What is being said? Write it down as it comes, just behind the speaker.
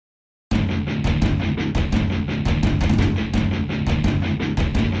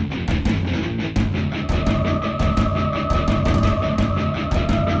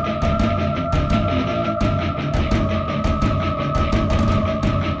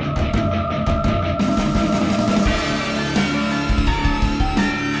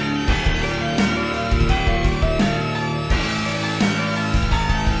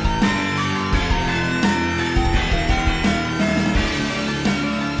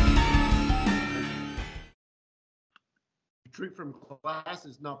drink from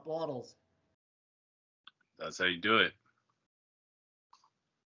glasses, not bottles. That's how you do it.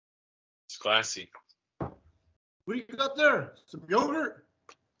 It's classy. What do you got there? Some yogurt?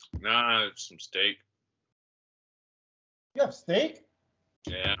 Nah, some steak. You have steak?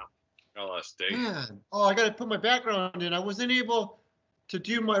 Yeah, got a lot of steak. Man, oh, I got to put my background in. I wasn't able to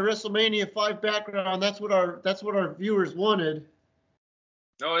do my WrestleMania 5 background. That's what our viewers wanted.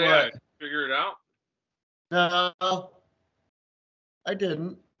 Oh yeah, figure it out. No, I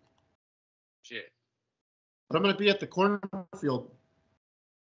didn't. Shit. But I'm gonna be at the cornfield.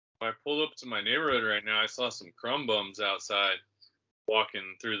 I pulled up to my neighborhood right now. I saw some crumb bums outside walking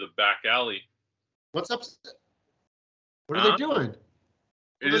through the back alley. What's up? What are they doing?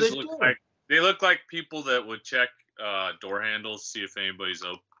 They look like people that would check door handles, see if anybody's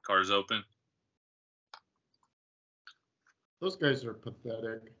car's open. Those guys are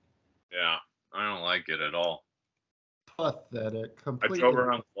pathetic. Yeah, I don't like it at all. Pathetic. Completely. I drove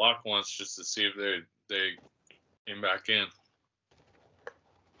around the block once just to see if they came back in.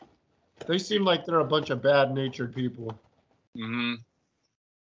 They seem like they're a bunch of bad-natured people. Mm-hmm.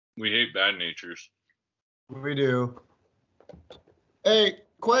 We hate bad natures. We do. Hey,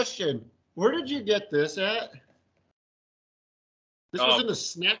 question. Where did you get this at? This was in the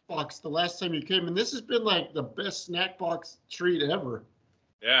snack box the last time you came, and this has been like the best snack box treat ever.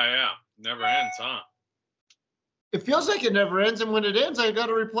 Yeah. Never ends, huh? It feels like it never ends, and when it ends, I got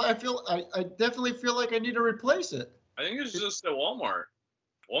to replace. I definitely feel like I need to replace it. I think it's just at Walmart.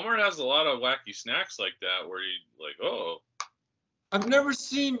 Walmart has a lot of wacky snacks like that where you like, oh. I've never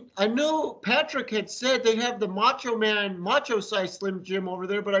seen. I know Patrick had said they have the Macho Man, Macho Size Slim Jim over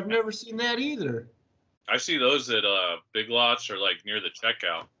there, but I've never seen that either. I see those at Big Lots or like near the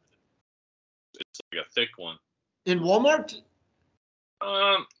checkout. It's like a thick one. In Walmart?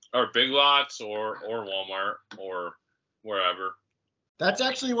 Or Big Lots or Walmart or wherever. That's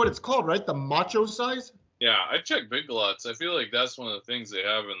actually what it's called, right? The Macho Size? Yeah, I check Big Lots. I feel like that's one of the things they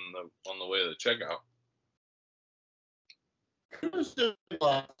have on the way to the checkout. Kudos to Big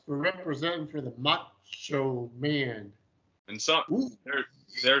Lots for representing for the Macho Man. And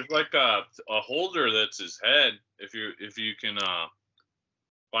there's like a holder that's his head. If you can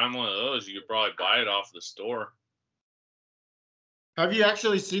find one of those, you could probably buy it off the store. Have you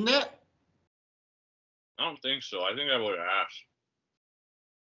actually seen that? I don't think so. I think I would have asked.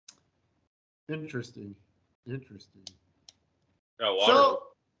 Interesting. Yeah, Waterloo. So,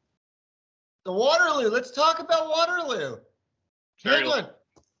 the Waterloo. Let's talk about Waterloo. Hang on.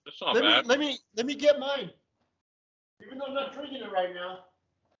 That's not bad. Let me get mine. Even though I'm not drinking it right now.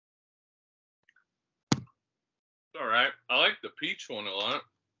 It's all right. I like the peach one a lot.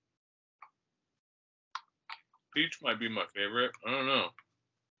 Peach might be my favorite. I don't know.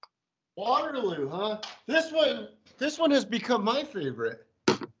 Waterloo, huh? This one has become my favorite.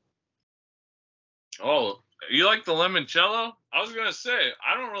 Oh, you like the limoncello? I was gonna say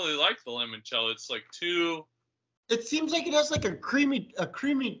I don't really like the limoncello. It's like too. It seems like it has like a creamy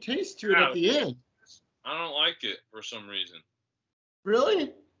taste to it at the end. I don't like it for some reason.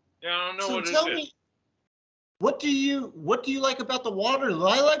 Really? Yeah, I don't know what it is. So tell me, what do you like about the Waterloo?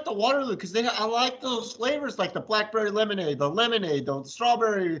 I like the Waterloo because I like those flavors like the blackberry lemonade, the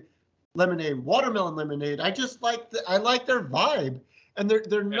strawberry lemonade, watermelon lemonade. I like their vibe. And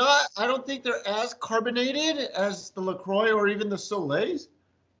they're not. I don't think they're as carbonated as the LaCroix or even the Soleils.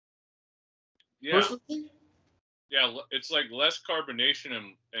 Yeah. Personally? Yeah, it's like less carbonation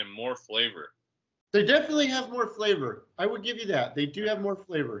and more flavor. They definitely have more flavor. I would give you that. They do have more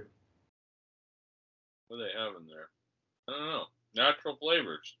flavor. What do they have in there? I don't know. Natural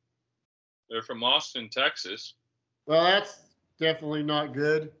flavors. They're from Austin, Texas. Well, that's definitely not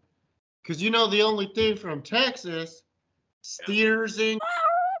good. Because the only thing from Texas. Steersing.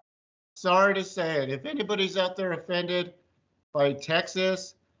 Sorry to say it. If anybody's out there offended by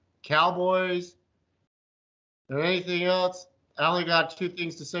Texas, Cowboys, or anything else, I only got two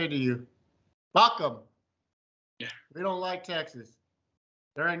things to say to you. Fuck them. Yeah. We don't like Texas.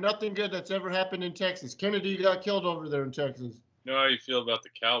 There ain't nothing good that's ever happened in Texas. Kennedy got killed over there in Texas. You know how you feel about the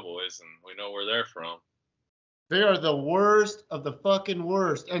Cowboys, and we know where they're from. They are the worst of the fucking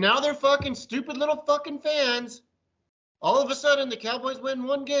worst. And now they're fucking stupid little fucking fans. All of a sudden, the Cowboys win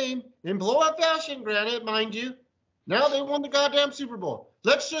one game in blowout fashion, granted, mind you. Now they won the goddamn Super Bowl.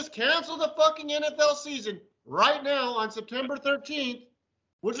 Let's just cancel the fucking NFL season right now on September 13th.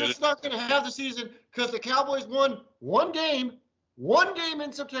 We're just not going to have the season because the Cowboys won one game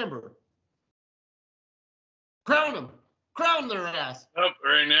in September. Crown them. Crown their ass. Up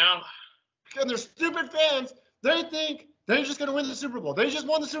right now. And they're stupid fans. They think they're just going to win the Super Bowl. They just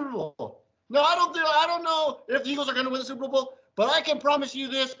won the Super Bowl. No, I don't know if the Eagles are going to win the Super Bowl, but I can promise you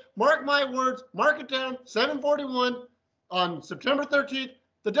this. Mark my words. Mark it down. 7:41 on September 13th.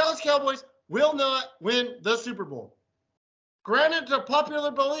 The Dallas Cowboys will not win the Super Bowl. Granted to popular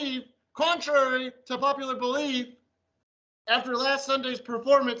belief, contrary to popular belief, after last Sunday's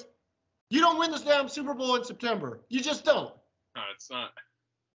performance, you don't win this damn Super Bowl in September. You just don't. No, it's not.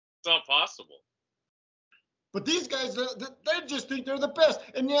 It's not possible. But these guys, they just think they're the best.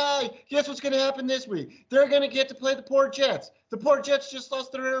 And yeah, guess what's going to happen this week? They're going to get to play the poor Jets. The poor Jets just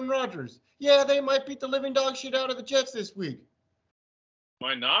lost their Aaron Rodgers. Yeah, they might beat the living dog shit out of the Jets this week.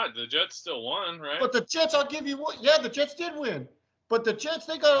 Why not? The Jets still won, right? But the Jets, I'll give you one. Yeah, the Jets did win. But the Jets,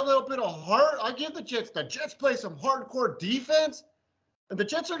 they got a little bit of heart. I give the Jets play some hardcore defense. And the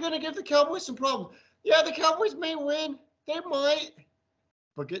Jets are going to give the Cowboys some problems. Yeah, the Cowboys may win. They might.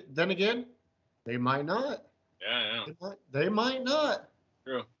 But then again, they might not. Yeah. They might not.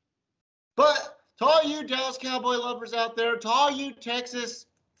 True. But to all you Dallas Cowboy lovers out there, to all you Texas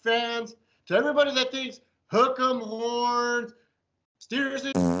fans, to everybody that thinks hook 'em horns, steers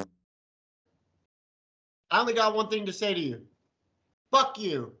it, I only got one thing to say to you. Fuck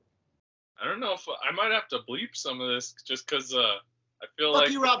you. I don't know if I might have to bleep some of this just because I feel Fuck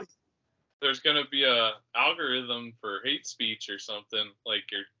like you, Robbie. there's gonna be a algorithm for hate speech or something. Like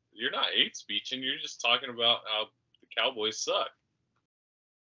you're not hate speeching, you're just talking about how the Cowboys suck.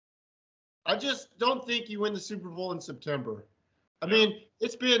 I just don't think you win the Super Bowl in September. I mean,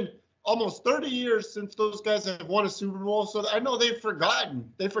 it's been almost 30 years since those guys have won a Super Bowl, so I know they've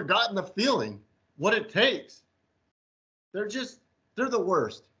forgotten. They've forgotten the feeling, what it takes. They're the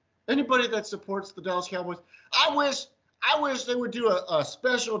worst. Anybody that supports the Dallas Cowboys, I wish they would do a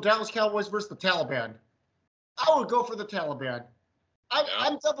special Dallas Cowboys versus the Taliban. I would go for the Taliban.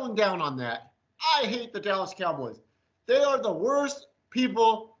 I'm doubling down on that. I hate the Dallas Cowboys. They are the worst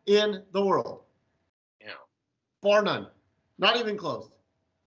people in the world. Yeah. Bar none. Not even close.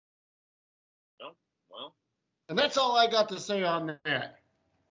 Oh, well. And that's all I got to say on that.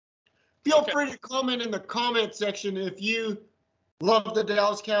 Feel free to comment in the comment section if you love the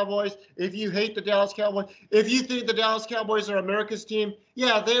Dallas Cowboys, if you hate the Dallas Cowboys, if you think the Dallas Cowboys are America's team.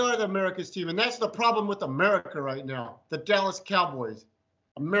 Yeah, they are the America's team, and that's the problem with America right now. The Dallas Cowboys,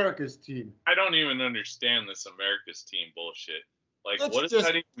 America's team. I don't even understand this America's team bullshit. Like, It's what does just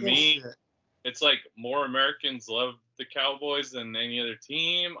that even mean? bullshit. It's like more Americans love the Cowboys than any other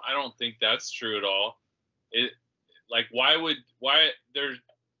team. I don't think that's true at all. Why would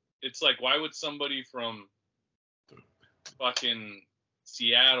somebody from fucking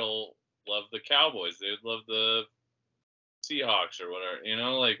Seattle love the Cowboys? They would love the Seahawks or whatever. You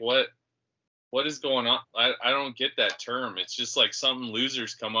know, like what is going on? I don't get that term. It's just like something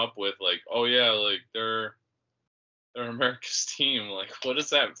losers come up with, like, oh yeah, like they're America's team. Like, what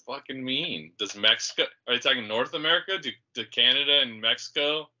does that fucking mean? Does Mexico, are you talking North America? Do Canada and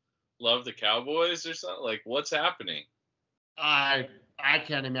Mexico love the Cowboys or something? Like, what's happening? I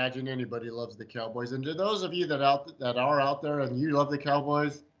can't imagine anybody loves the Cowboys. And to those of you that are out there and you love the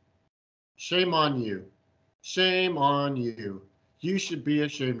Cowboys, shame on you. Shame on you. You should be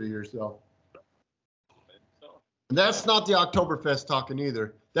ashamed of yourself. And that's not the Oktoberfest talking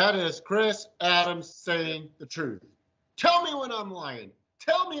either. That is Chris Adams saying the truth. Tell me when I'm lying.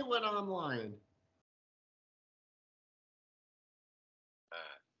 Tell me when I'm lying.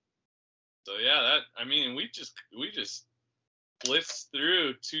 So yeah, we just blitzed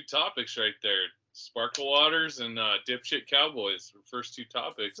through two topics right there. Sparkle Waters and dipshit Cowboys, first two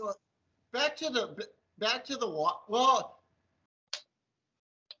topics. So back to the well,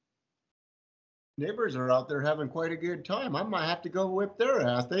 neighbors are out there having quite a good time. I might have to go whip their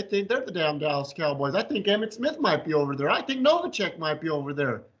ass. They think they're the damn Dallas Cowboys. I think Emmitt Smith might be over there. I think Novacek might be over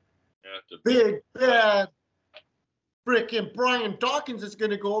there. Big bad frickin' Brian Dawkins is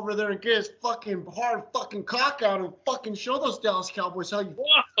gonna go over there and get his fucking hard fucking cock out and fucking show those Dallas Cowboys how you.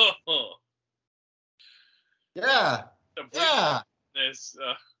 Whoa. Yeah. Yeah. This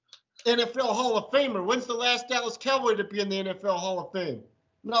NFL Hall of Famer. When's the last Dallas Cowboy to be in the NFL Hall of Fame?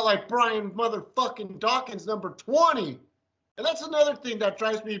 Not like Brian motherfucking Dawkins, number 20. And that's another thing that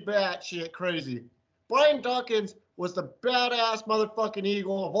drives me batshit crazy. Brian Dawkins was the badass motherfucking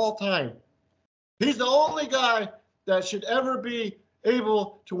Eagle of all time. He's the only guy that should ever be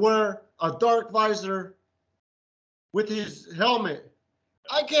able to wear a dark visor with his helmet.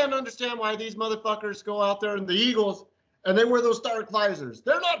 I can't understand why these motherfuckers go out there in the Eagles and they wear those dark visors.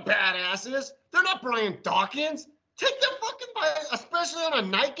 They're not badasses. They're not Brian Dawkins. Take the fucking visor, especially on a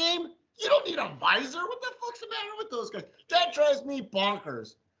night game. You don't need a visor. What the fuck's the matter with those guys? That drives me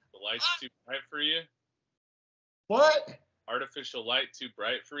bonkers. The light's too bright for you? What? Artificial light too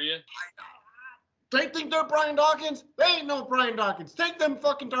bright for you? They think they're Brian Dawkins? They ain't no Brian Dawkins. Take them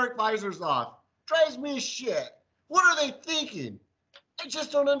fucking dark visors off. Drives me shit. What are they thinking? I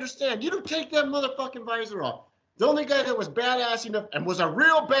just don't understand. You don't take that motherfucking visor off. The only guy that was badass enough and was a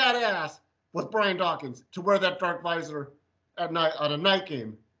real badass was Brian Dawkins to wear that dark visor at night on a night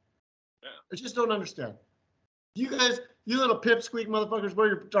game. Yeah. I just don't understand. You guys, you little pipsqueak motherfuckers, wear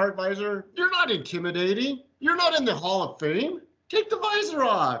your dark visor. You're not intimidating. You're not in the Hall of Fame. Take the visor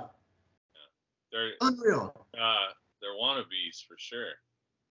off. They're unreal. They're wannabes for sure.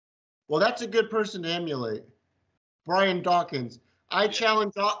 Well, that's a good person to emulate. Brian Dawkins. I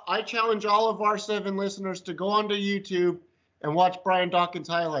challenge all of our 7 listeners to go onto YouTube and watch Brian Dawkins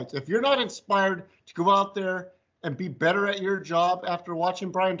highlights. If you're not inspired to go out there and be better at your job after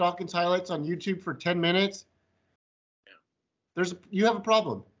watching Brian Dawkins highlights on YouTube for 10 minutes, you have a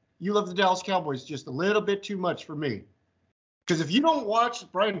problem. You love the Dallas Cowboys just a little bit too much for me. Because if you don't watch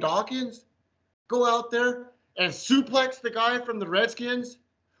Brian Dawkins go out there and suplex the guy from the Redskins,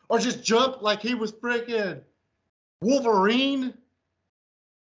 or just jump like he was freaking Wolverine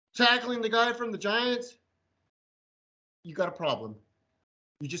tackling the guy from the Giants, you got a problem.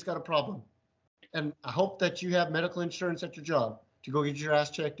 You just got a problem. And I hope that you have medical insurance at your job to go get your ass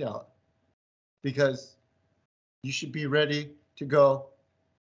checked out, because you should be ready to go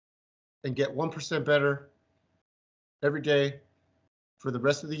and get 1% better every day for the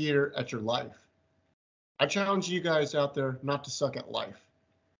rest of the year at your life. I challenge you guys out there not to suck at life.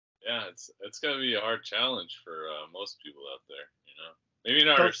 Yeah, it's going to be a hard challenge for most people out there, you know. Maybe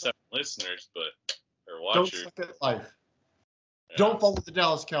not our 7 listeners, but our watchers. Don't suck at life. Yeah. Don't follow the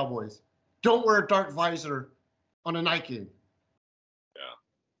Dallas Cowboys. Don't wear a dark visor on a night game.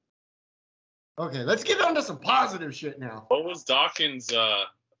 Yeah. Okay, let's get on to some positive shit now. What was Dawkins?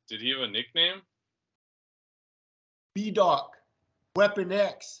 Did he have a nickname? B-Doc, Weapon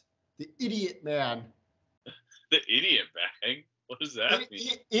X, the Idiot Man. The Idiot Bag? What does that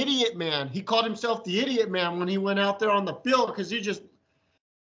mean? Idiot Man. He called himself the Idiot Man when he went out there on the field because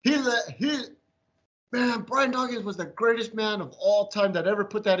man, Brian Dawkins was the greatest man of all time that ever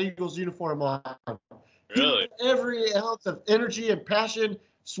put that Eagles uniform on. Really? Every ounce of energy and passion,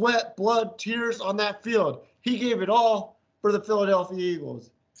 sweat, blood, tears on that field. He gave it all for the Philadelphia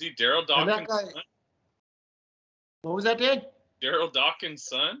Eagles. Is he Daryl Dawkins' son? What was that, Dan? Daryl Dawkins'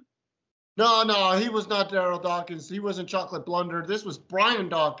 son? No, he was not Daryl Dawkins. He wasn't Chocolate Blunder. This was Brian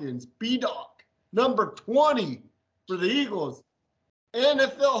Dawkins, B-Doc, number 20 for the Eagles.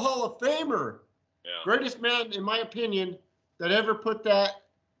 NFL Hall of Famer. Yeah. Greatest man, in my opinion, that ever put that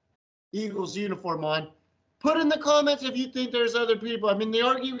Eagles uniform on. Put in the comments if you think there's other people. I mean, the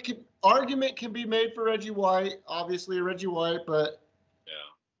argument can be made for Reggie White, obviously Reggie White, but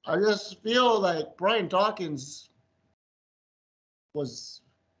yeah, I just feel like Brian Dawkins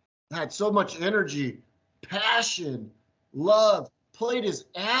had so much energy, passion, love, played his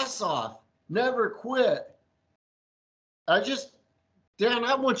ass off, never quit. Dan,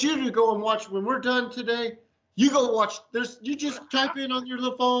 I want you to go and watch when we're done today. You go watch. You just type in on your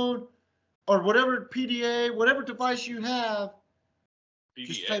little phone or whatever PDA, whatever device you have. PDA.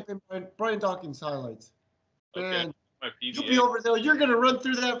 Just type in Brian Dawkins highlights. Okay. And my PDA. you'll be over there. You're gonna run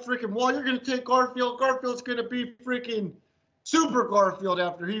through that freaking wall. You're gonna take Garfield. Garfield's gonna be freaking Super Garfield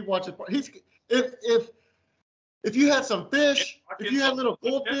after he watches. If you had some fish, if you had little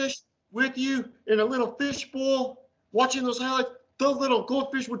goldfish with you in a little fish bowl watching those highlights, those little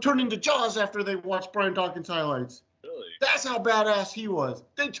goldfish would turn into Jaws after they watched Brian Dawkins highlights. Really? That's how badass he was.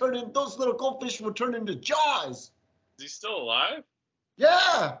 Those little goldfish would turn into Jaws. Is he still alive?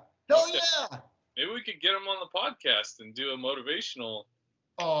 Yeah. Hell yeah. Maybe we could get him on the podcast and do a motivational.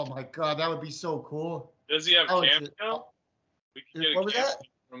 Oh my God, that would be so cool. Does he have cameo? We can get what was that?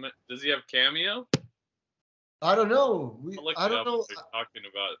 From it. Does he have cameo? I don't know. I don't know. We're talking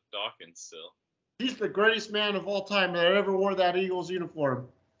about Dawkins still. He's the greatest man of all time that ever wore that Eagles uniform.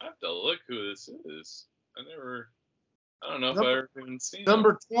 I have to look who this is. I don't know if I've ever even seen him.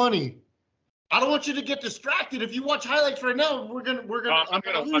 Number 20. I don't want you to get distracted. If you watch highlights right now, I'm gonna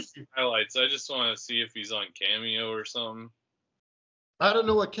watch the highlights. I just want to see if he's on Cameo or something. I don't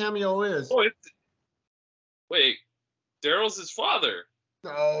know what Cameo is. Oh, wait, Daryl's his father.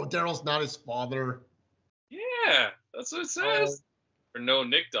 No, Daryl's not his father. Yeah, that's what it says. Or no,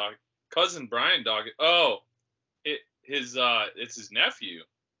 Nick Dawkins. Cousin Brian Dawkins. Oh, it's his nephew.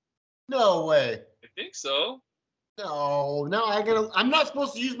 No way. I think so. No, I'm not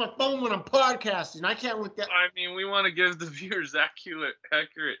supposed to use my phone when I'm podcasting. I can't look that. I mean, we want to give the viewers accurate.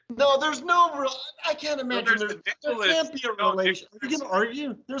 No, I can't imagine there can't be a relation. Are you gonna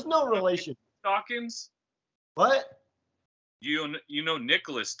argue? There's no relation. Dawkins. What? You know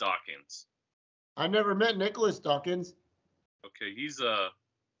Nicholas Dawkins. I never met Nicholas Dawkins. Okay, he's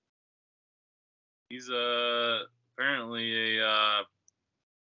apparently a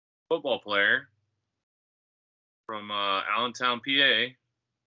football player from Allentown, PA.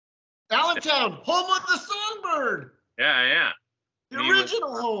 Allentown, home of the Songbird. Yeah. The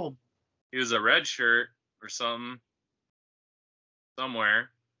original home. He was a red shirt or something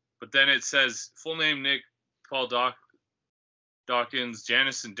somewhere. But then it says full name Nick Paul Dawkins,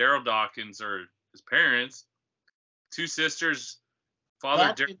 Janice and Daryl Dawkins are his parents. 2 sisters.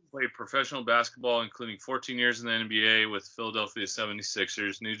 Father Derek played professional basketball, including 14 years in the NBA with Philadelphia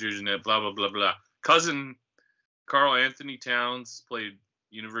 76ers, New Jersey Net, blah, blah, blah, blah. Cousin Carl Anthony Towns played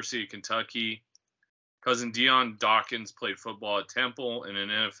University of Kentucky. Cousin Dion Dawkins played football at Temple and in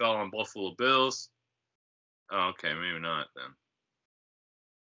NFL on Buffalo Bills. Oh, okay, maybe not then.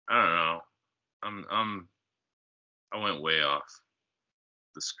 I don't know. I went way off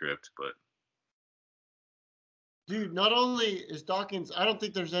the script, but dude, not only is Dawkins, I don't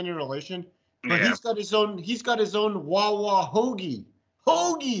think there's any relation, but yeah. he's got his own Wawa hoagie.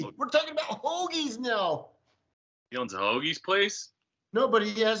 Hoagie! We're talking about hoagies now. He owns a hoagie's place? No, but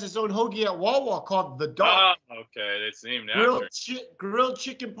he has his own hoagie at Wawa called the Dog. Oh, okay. It's named after. Grilled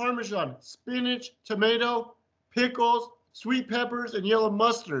chicken parmesan, spinach, tomato, pickles, sweet peppers, and yellow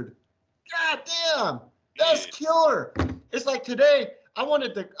mustard. God damn, that's killer. It's like today, I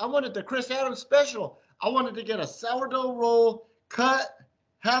wanted the Chris Adams special. I wanted to get a sourdough roll cut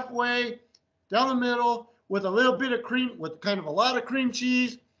halfway down the middle with a little bit of cream, with kind of a lot of cream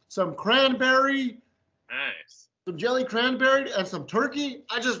cheese, some cranberry. Nice. Some jelly cranberry and some turkey.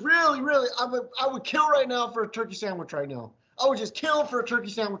 I just really, I would kill right now for a turkey sandwich right now. I would just kill for a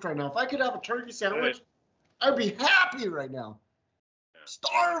turkey sandwich right now. If I could have a turkey sandwich, I'd be happy right now. Yeah.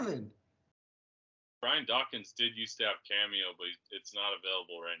 Starving. Brian Dawkins did used to have Cameo, but it's not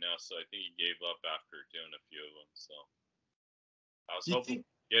available right now, so I think he gave up after doing a few of them. So I was hoping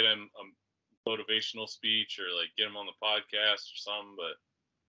to get him a motivational speech or like get him on the podcast or something, but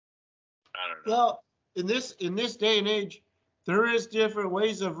I don't know. Well, in this day and age, there is different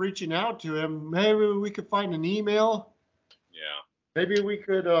ways of reaching out to him. Maybe we could find an email. Yeah. Maybe we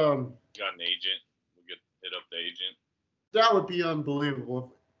could got an agent. We could hit up the agent. That would be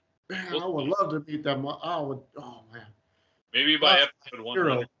unbelievable. Man, I would love to meet them. I would. Oh man. Maybe by episode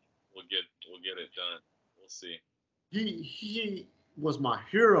 100, we'll get it done. We'll see. He was my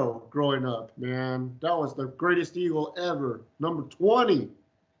hero growing up, man. That was the greatest Eagle ever. Number 20.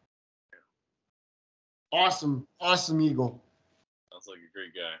 Awesome Eagle. Sounds like a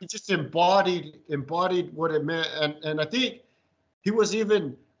great guy. He just embodied what it meant, and I think he was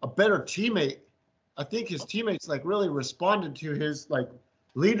even a better teammate. I think his teammates like really responded to his like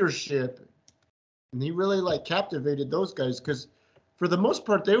leadership, and he really like captivated those guys because for the most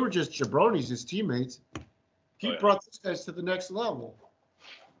part they were just jabronis, his teammates. He brought those guys to the next level.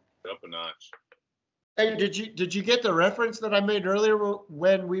 Up a notch. Hey, did you get the reference that I made earlier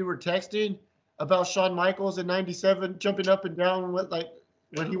when we were texting about Shawn Michaels in '97 jumping up and down with like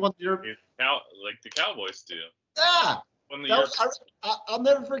when he won the European? Like the Cowboys do. Yeah. I'll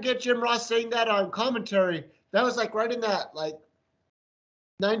never forget Jim Ross saying that on commentary. That was like right in that like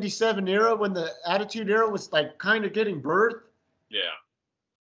 '97 era when the Attitude Era was like kind of getting birthed. Yeah.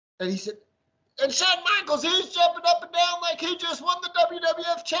 And he said, and Shawn Michaels, he's jumping up and down like he just won the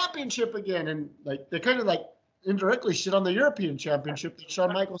WWF Championship again. And like they kind of like indirectly shit on the European Championship that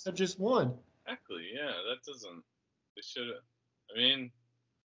Shawn Michaels had just won. Exactly. Yeah, that doesn't. They should have. I mean,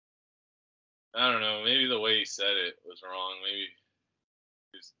 I don't know. Maybe the way he said it was wrong. Maybe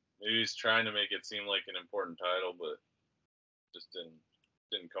he's trying to make it seem like an important title, but just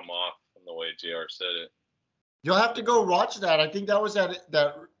didn't come off from the way JR said it. You'll have to go watch that. I think that was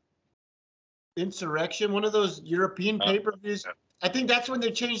that Insurrection, one of those European pay-per-views. I think that's when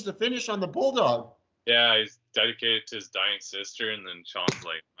they changed the finish on the Bulldog. Yeah, he's dedicated to his dying sister, and then Sean's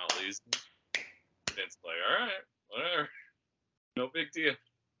like, "I'll leave." Vince's like, "All right, whatever, no big deal."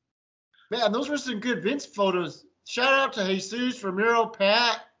 Man, those were some good Vince photos. Shout out to Jesus, Ramiro,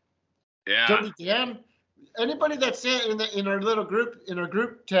 Pat, Dirty Dan. Anybody that sent in our little group, in our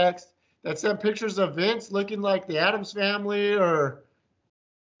group text, that sent pictures of Vince looking like the Addams Family or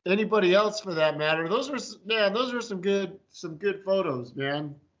anybody else for that matter. Those were some good photos,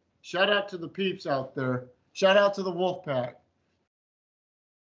 man. Shout out to the peeps out there. Shout out to the Wolfpack.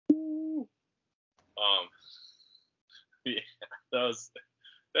 Yeah,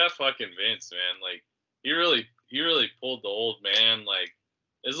 that fucking Vince, man. Like he really pulled the old man. Like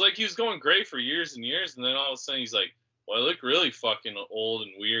it's like he was going great for years and years, and then all of a sudden he's like, "Well, I look really fucking old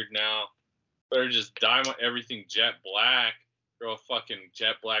and weird now. Better just dye everything jet black grow a fucking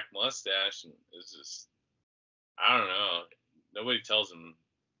jet black mustache, and it's just, I don't know. Nobody tells him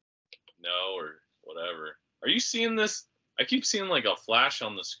no or whatever. Are you seeing this? I keep seeing like a flash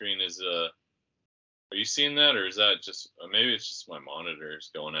on the screen. Are you seeing that, or is that just maybe it's just my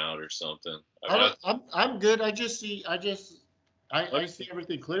monitor's going out or something? I'm good. I see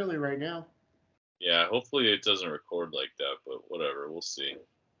everything clearly right now. Yeah, hopefully it doesn't record like that, but whatever, we'll see.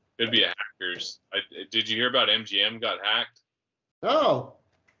 Could be a hackers. Did you hear about MGM got hacked? No.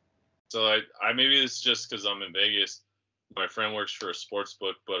 So I maybe it's just because I'm in Vegas. My friend works for a sports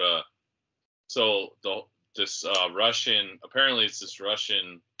book, but this Russian, apparently it's this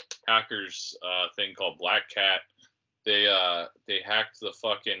Russian hackers thing called Black Cat. They hacked the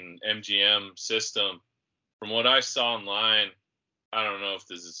fucking MGM system. From what I saw online, I don't know if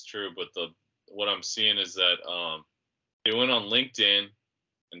this is true, but what I'm seeing is that they went on LinkedIn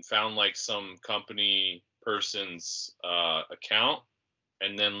and found like some company person's account,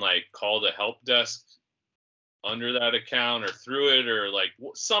 and then like called a help desk under that account or through it, or like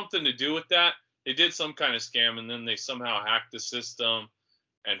something to do with that. They did some kind of scam, and then they somehow hacked the system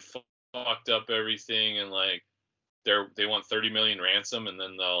and fucked up everything, and like they want 30 million ransom, and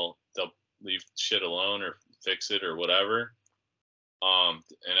then they'll leave shit alone or fix it or whatever. And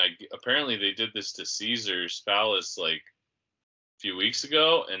apparently they did this to Caesar's Palace like a few weeks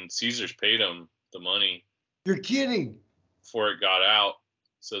ago, and Caesar's paid them the money. You're kidding. Before it got out,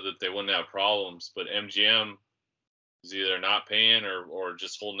 so that they wouldn't have problems. But MGM is either not paying or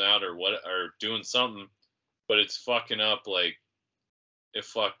just holding out or doing something. But it's fucking up, like it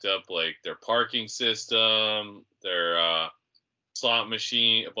fucked up like their parking system, their slot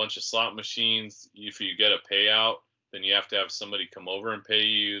machine, a bunch of slot machines. If you get a payout, then you have to have somebody come over and pay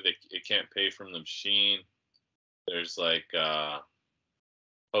you. It can't pay from the machine. There's like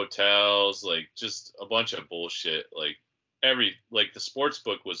hotels, like just a bunch of bullshit. Like the sports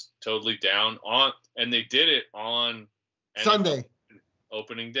book was totally down on, and they did it on Sunday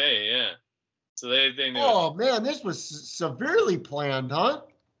opening day. Yeah. So they knew. Oh man, this was severely planned, huh?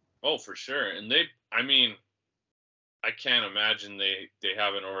 Oh, for sure. And I can't imagine they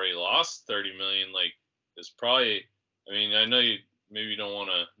haven't already lost 30 million. Like it's probably, I know you maybe don't want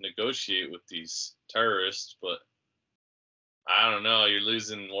to negotiate with these terrorists, but I don't know. You're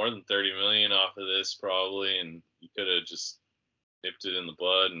losing more than 30 million off of this probably, and you could have just nipped it in the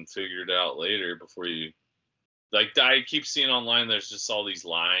bud and figured it out later before you. Like I keep seeing online, there's just all these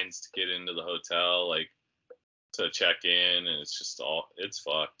lines to get into the hotel, like to check in, and it's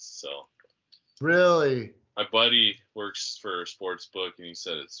fucked. So really, my buddy works for a sports book, and he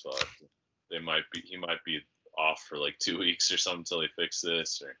said it's fucked. He might be off for like 2 weeks or something until they fix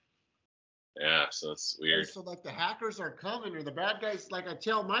this, or yeah. So it's weird. So like the hackers are coming, or the bad guys. Like I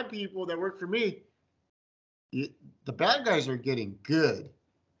tell my people that work for me, the bad guys are getting good.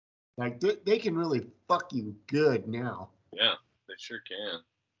 Like they can really fuck you good now. Yeah, they sure can.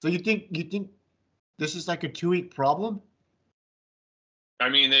 So you think this is like a 2-week problem?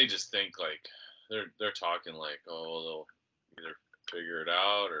 They just think like they're talking like, oh, they'll either figure it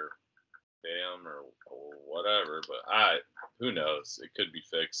out or pay them or whatever. But who knows? It could be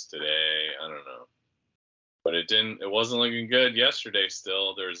fixed today. I don't know. But it wasn't looking good yesterday.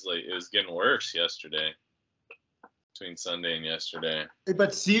 Still, it was getting worse yesterday. Between Sunday and yesterday.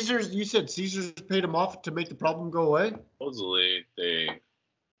 But you said Caesars paid them off to make the problem go away? Supposedly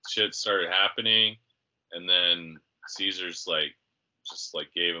shit started happening, and then Caesars just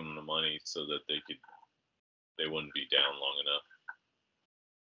gave them the money so that they wouldn't be down long enough.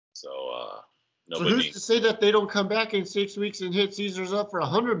 So nobody. So who's to say that they don't come back in 6 weeks and hit Caesars up for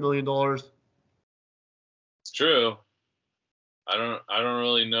 $100 million? It's true. I don't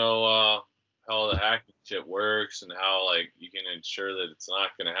really know how the hacking shit works and how you can ensure that it's not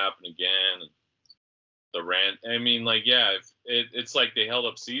going to happen again. And the rent. If it's like they held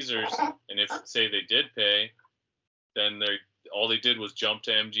up Caesars, and if say they did pay, then all they did was jump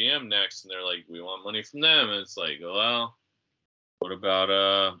to MGM next, and they're like, we want money from them, and it's like, well, what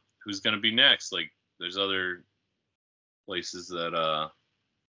about who's going to be next? Like, there's other places that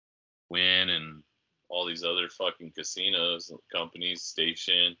Win and all these other fucking casinos companies,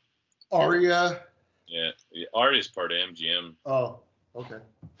 Station. Aria. Yeah, Aria is part of MGM. Oh, okay.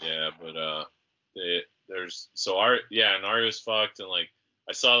 Yeah, but and Aria's fucked, and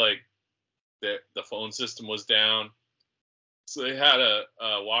I saw the phone system was down, so they had a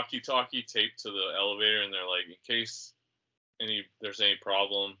walkie-talkie taped to the elevator, and they're like, in case there's any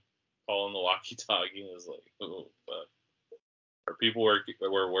problem, call on the walkie-talkie. And it was like, oh, fuck. Or people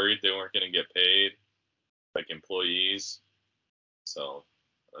were worried they weren't going to get paid, like employees. So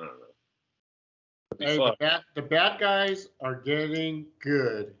I don't know. be Hey, fun. the bad guys are getting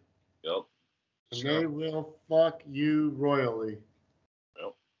good. Yep. And Sure. they will fuck you royally.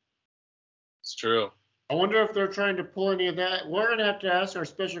 Yep. It's true. I wonder if they're trying to pull any of that. We're going to have to ask our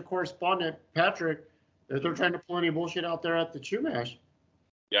special correspondent, Patrick, if they're trying to pull any bullshit out there at the Chumash.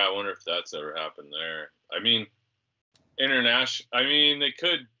 Yeah, I wonder if that's ever happened there. I mean, international. I mean, they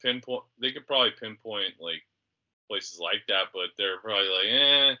could pinpoint. They could probably pinpoint like places like that, but they're probably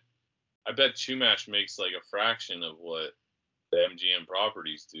like, I bet Chumash makes like a fraction of what the MGM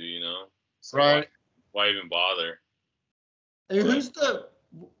properties do. You know, so Right. why even bother? Hey, who's the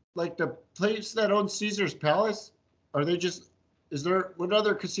place that owns Caesar's Palace? Are they just? Is there what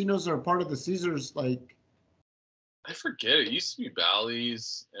other casinos are part of the Caesars like? I forget. It used to be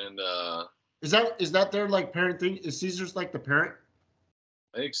Bally's, and Is that their like parent thing? Is Caesar's like the parent?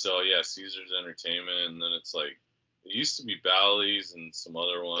 I think so. Yeah, Caesar's Entertainment, and then it's like it used to be Bally's and some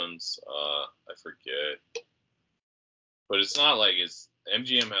other ones. I forget, but it's not like it's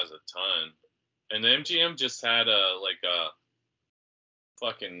MGM has a ton, and the MGM just had a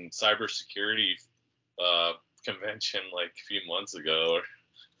fucking cybersecurity convention like a few months ago.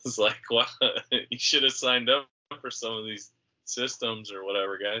 It's like, wow, you should have signed up for some of these systems or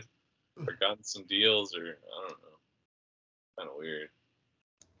whatever, guys, or gotten some deals, or I don't know, kind of weird.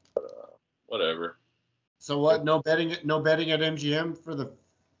 But, whatever. So what? No betting at MGM for the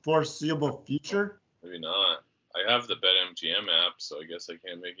foreseeable future? Maybe not. I have the BetMGM app, so I guess I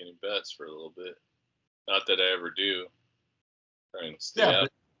can't make any bets for a little bit. Not that I ever do. Trying to stay up.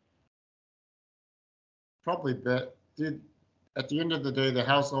 Probably bet, dude. At the end of the day, the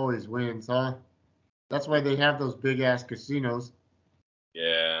house always wins, huh? That's why they have those big ass casinos.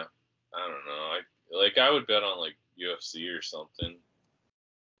 Yeah, I don't know. I would bet on like UFC or something.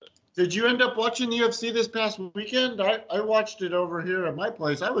 Did you end up watching the UFC this past weekend? I watched it over here at my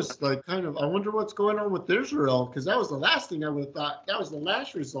place. I was like I wonder what's going on with Israel, because that was the last thing I would have thought. That was the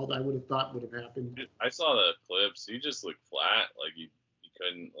last result I would have thought would have happened. I saw the clips. He just looked flat. Like he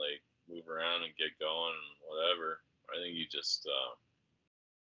couldn't like move around and get going and whatever. I think he just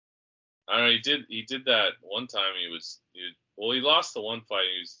I don't know. He did that one time. He lost the one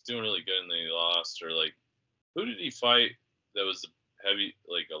fight. He was doing really good, and then he lost. Or like, who did he fight that was heavy,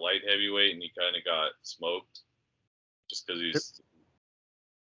 like a light heavyweight, and he kind of got smoked just because he's.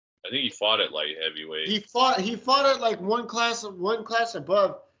 I think he fought at light heavyweight. He fought at like one class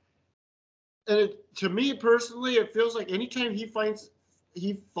above. And to me personally, it feels like anytime he fights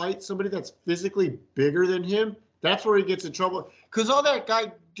somebody that's physically bigger than him, that's where he gets in trouble. Because all that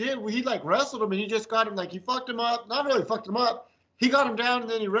guy did, he like wrestled him and he just got him, like he fucked him up. Not really fucked him up. He got him down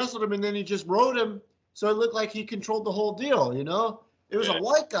and then he wrestled him and then he just rode him. So it looked like he controlled the whole deal, you know? It was a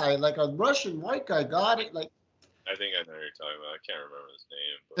white guy, like a Russian white guy, got it. Like, I think I know what you're talking about. I can't remember his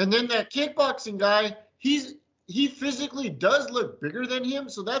name. But. And then that kickboxing guy, he physically does look bigger than him.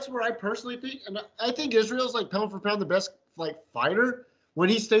 So that's where I personally think, and I think Israel's like pound for pound the best like fighter when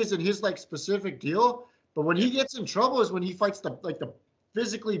he stays in his like specific deal. But when he gets in trouble is when he fights the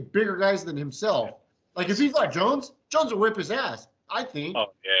physically bigger guys than himself. Like if he fought Jones will whip his ass. I think.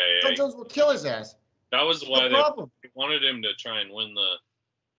 Oh yeah. Jones will kill his ass. That was why they wanted him to try and win the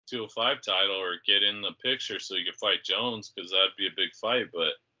 205 title or get in the picture so he could fight Jones, because that'd be a big fight.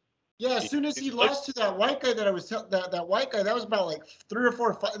 But yeah, as soon as he lost to that white guy that white guy, that was about like 3 or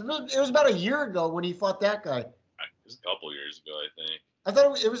 4 fights. It was about a year ago when he fought that guy. It was a couple years ago, I think. I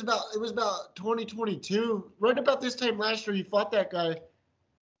thought it was about 2022. Right about this time last year, he fought that guy,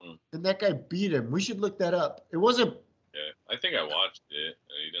 and that guy beat him. We should look that up. It wasn't. Yeah, I think I watched it.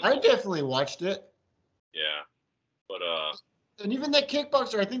 I definitely watched it. Yeah, but and even that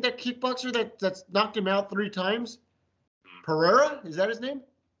kickboxer, I think that kickboxer that's knocked him out 3 times, Pereira, is that his name?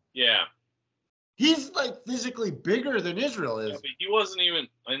 Yeah. He's like physically bigger than Israel is. Yeah, but he wasn't even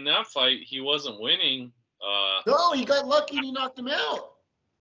in that fight. He wasn't winning. No, he got lucky and he knocked him out.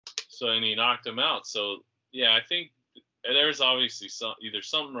 And he knocked him out. So yeah, I think there's obviously either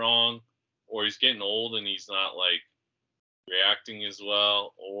something wrong, or he's getting old and he's not like reacting as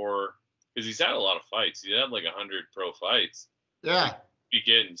well, or because he's had a lot of fights. He had like 100 pro fights. Yeah. Be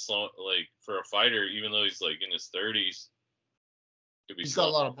getting slow, like for a fighter, even though he's like in his 30s. He's got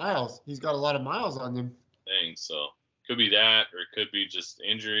a lot of miles. He's got a lot of miles on him. So could be that, or it could be just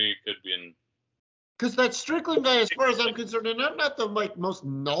injury. Could be because that Strickland guy, as far as I'm concerned, and I'm not the like most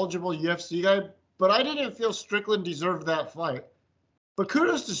knowledgeable UFC guy, but I didn't feel Strickland deserved that fight. But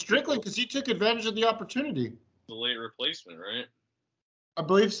kudos to Strickland because he took advantage of the opportunity. The late replacement, right? I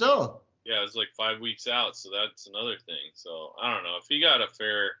believe so. Yeah, it was like 5 weeks out, so that's another thing. So I don't know if he got a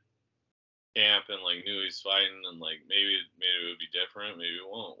fair camp and like knew he's fighting, and like maybe it would be different, maybe it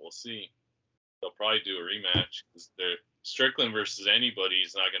won't. We'll see. they'll probably do a rematch because Strickland versus anybody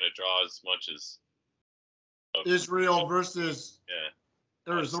is not going to draw as much as Israel versus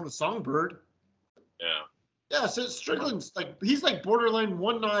yeah, Arizona Songbird. yeah. Yeah, so Strickland's he's like borderline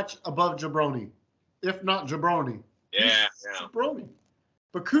one notch above Jabroni, if not Jabroni. Yeah, He's Jabroni.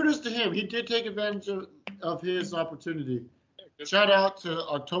 But kudos to him. He did take advantage of his opportunity. Yeah, shout out to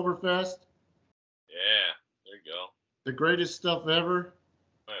Oktoberfest. Yeah, there you go. The greatest stuff ever.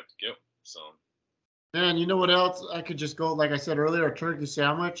 I have to get some. Man, you know what else? I could just go, like I said earlier, a turkey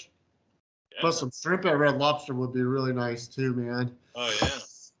sandwich. Yeah. Plus some shrimp at Red Lobster would be really nice too, man. Oh,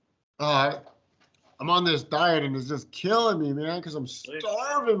 yeah. I'm on this diet and it's just killing me, man, because I'm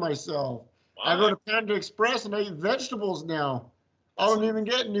starving myself. Why? I go to Panda Express and I eat vegetables now. I don't even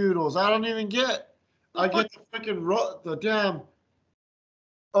get noodles. I get the freaking, the damn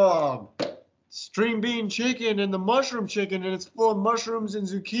string bean chicken and the mushroom chicken, and it's full of mushrooms and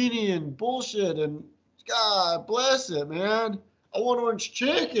zucchini and bullshit, and God bless it, man. I want orange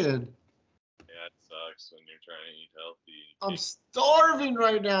chicken. Yeah, it sucks when you're trying to eat healthy. I'm starving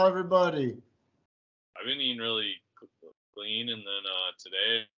right now, everybody. I've been eating really clean, and then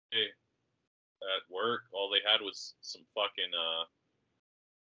today at work, all they had was some fucking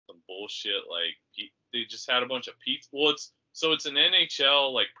some bullshit. Like they just had a bunch of pizza. Well, it's an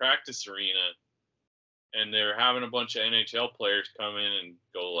NHL like practice arena, and they're having a bunch of NHL players come in and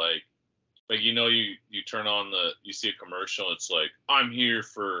go like you turn on you see a commercial. It's like, I'm here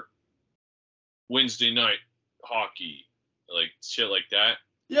for Wednesday night hockey, like shit like that.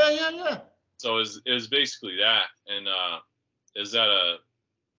 Yeah. So it was basically that, and is that a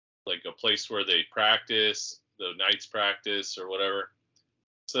place where they practice, the Knights practice or whatever.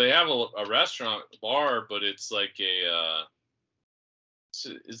 So they have a restaurant bar, but it's like it's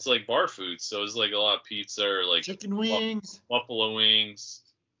like bar food. So it's like a lot of pizza or like chicken wings, buffalo wings,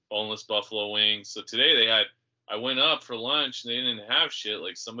 boneless buffalo wings. So today I went up for lunch and they didn't have shit.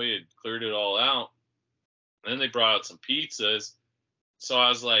 Like somebody had cleared it all out. And then they brought out some pizzas. So I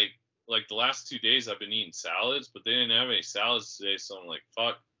was like the last 2 days I've been eating salads, but they didn't have any salads today. So I'm like,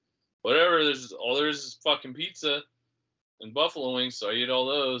 fuck, whatever. There's fucking pizza and buffalo wings. So I ate all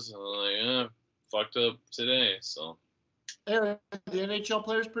those. And I'm like, fucked up today. So. Hey, the NHL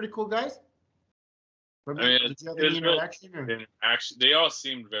players pretty cool guys? I mean, did you have any interaction? They all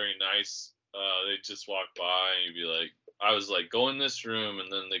seemed very nice. They just walk by and you'd be like, I was like, go in this room,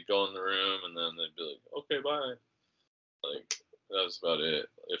 and then they'd go in the room, and then they'd be like, okay, bye. Like, that was about it,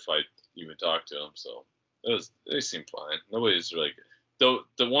 if I even talked to them. So they seemed fine. Nobody's like, the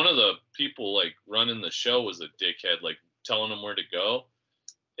one of the people like running the show was a dickhead, like telling them where to go.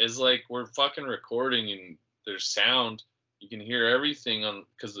 Is like, we're fucking recording and there's sound. You can hear everything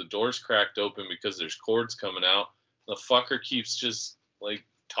because the door's cracked open because there's cords coming out. The fucker keeps just like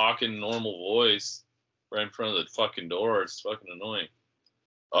talking normal voice right in front of the fucking door. It's fucking annoying.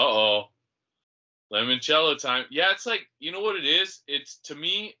 Uh-oh. Limoncello time. Yeah, it's like, you know what it is? It's, to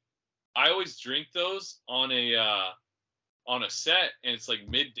me, I always drink those on a set, and it's like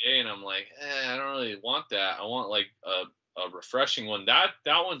midday, and I'm like, I don't really want that. I want like a refreshing one. That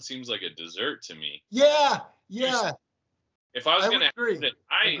one seems like a dessert to me. Yeah. If I was going to have it,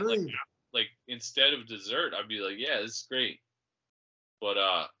 like instead of dessert, I'd be like, yeah, this is great. But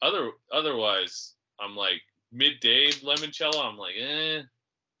otherwise, I'm like midday limoncello. I'm like,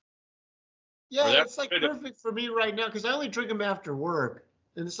 Yeah, it's like perfect for me right now because I only drink them after work,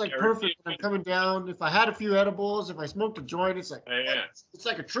 and it's like perfect when I'm coming down. If I had a few edibles, if I smoked a joint, it's like it's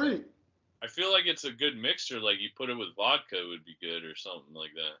like a treat. I feel like it's a good mixture. Like you put it with vodka, it would be good or something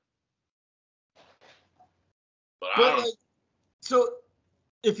like that. But I don't. Like, so,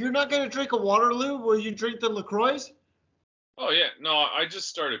 if you're not gonna drink a Waterloo, will you drink the LaCroix? Oh yeah, no, I just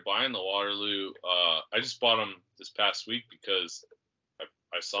started buying the Waterloo. I just bought them this past week because I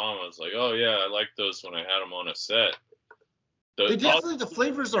saw them. I was like, oh yeah, I like those when I had them on a set. The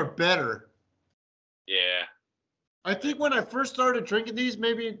flavors are better. Yeah. I think when I first started drinking these,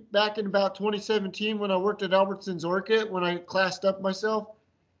 maybe back in about 2017 when I worked at Albertsons Orchid, when I classed up myself,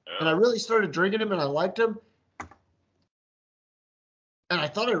 and I really started drinking them and I liked them. And I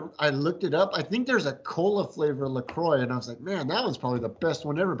thought I looked it up. I think there's a cola flavor LaCroix, and I was like, man, that one's probably the best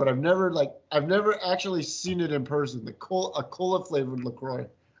one ever. But I've never actually seen it in person. A cola flavored LaCroix.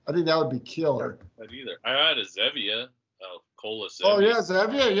 I think that would be killer. Not either. I had a Zevia, cola Zevia. Oh yeah,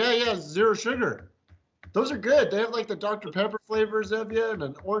 Zevia, yeah, zero sugar. Those are good. They have like the Dr. Pepper flavor Zevia and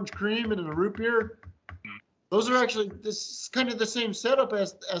an orange cream and a root beer. Those are actually this is kind of the same setup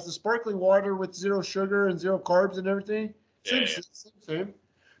as the sparkling water with zero sugar and zero carbs and everything. Same.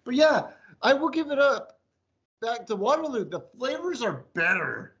 But yeah, I will give it up. Back to Waterloo, the flavors are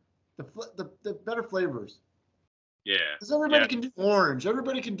better. the better flavors. Yeah. Because everybody can do orange,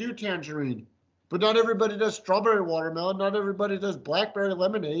 everybody can do tangerine, but not everybody does strawberry watermelon. Not everybody does blackberry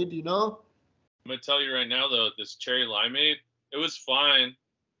lemonade. You know. I'm gonna tell you right now though, this cherry limeade, it was fine,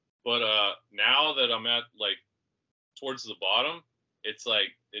 but now that I'm at like towards the bottom, it's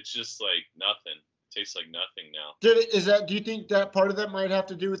just like nothing. It tastes like nothing now. Do you think that part of that might have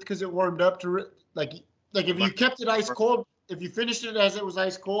to do with because it warmed up to like if you kept it ice cold, if you finished it as it was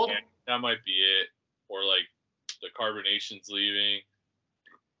ice cold? Yeah, that might be it. Or like the carbonation's leaving.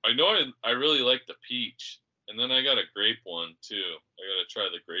 I know I really like the peach, and then I got a grape one too. I gotta try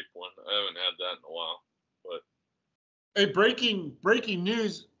the grape one. I haven't had that in a while. But hey, breaking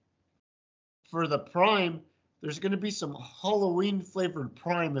news for the Prime. There's going to be some Halloween flavored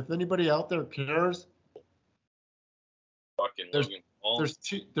Prime. If anybody out there cares, fucking Logan Paul.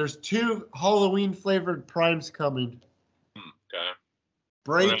 There's two Halloween flavored Primes coming. Okay.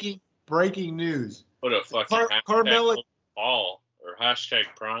 Breaking news. Put a fucking Carmella Paul or hashtag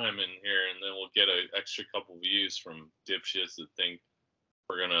Prime in here, and then we'll get an extra couple views from dipshits that think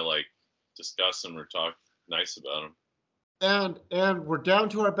we're gonna like discuss them or talk nice about them. And we're down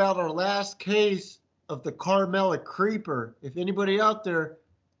to about our last case of the Carmella Creeper. If anybody out there,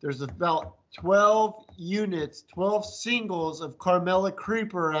 there's about 12 units, 12 singles of Carmella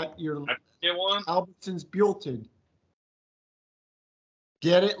Creeper at your Albertsons Buellton.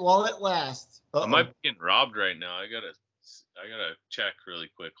 Get it while it lasts. I might be getting robbed right now. I gotta check really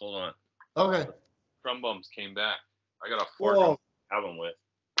quick. Hold on. Okay. Crumb Bums came back. I got a fork to have them with.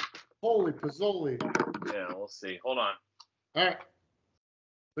 Holy pizzoli. Yeah, we'll see. Hold on. All right.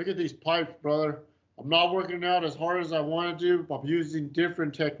 Look at these pipes, brother. I'm not working out as hard as I want to do. I'm using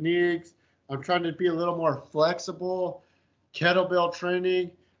different techniques. I'm trying to be a little more flexible. Kettlebell training.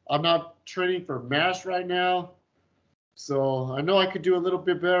 I'm not training for mass right now. So I know I could do a little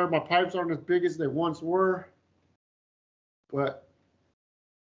bit better. My pipes aren't as big as they once were. But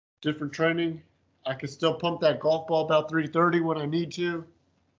different training. I can still pump that golf ball about 330 when I need to.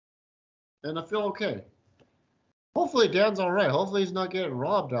 And I feel okay. Hopefully Dan's all right. Hopefully he's not getting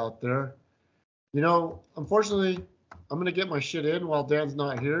robbed out there. You know, unfortunately, I'm gonna get my shit in while Dan's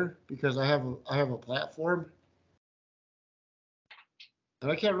not here because I have a platform,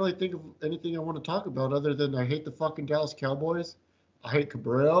 and I can't really think of anything I want to talk about other than I hate the fucking Dallas Cowboys, I hate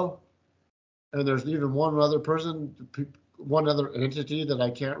Cabrillo, and there's even one other entity that I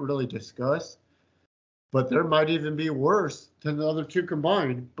can't really discuss, but there might even be worse than the other two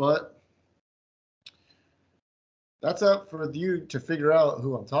combined. But that's up for you to figure out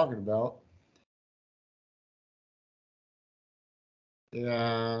who I'm talking about.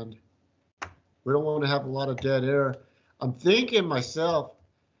 And we don't want to have a lot of dead air. I'm thinking myself,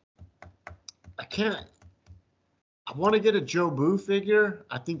 I want to get a Joe Boo figure.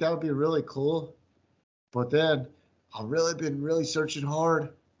 I think that would be really cool. But then I've really been searching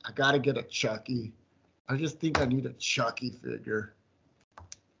hard. I got to get a Chucky. I just think I need a Chucky figure.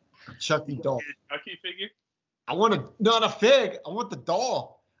 A Chucky doll. A Chucky figure? I want not a fig. I want the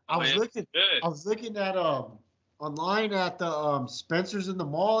doll. I was looking at online at the Spencer's in the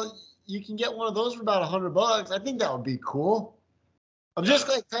mall. You can get one of those for about $100. I think that would be cool. I'm just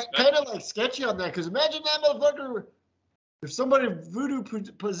like kind of like sketchy on that because imagine that motherfucker. If somebody voodoo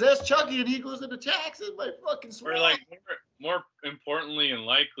possessed Chucky and he goes and attacks it, my fucking swear. Or like more importantly and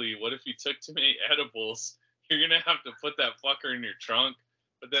likely, what if you took too many edibles? You're gonna have to put that fucker in your trunk.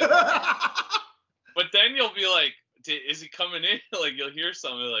 But then you'll be like, is he coming in? Like you'll hear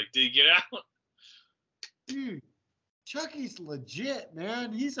something like, did he get out? Dude, Chucky's legit,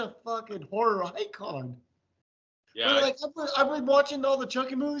 man. He's a fucking horror icon. Yeah. Like I've been watching all the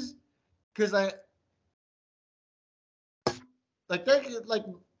Chucky movies because that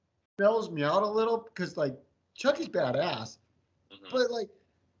bells me out a little because like Chucky's badass, but like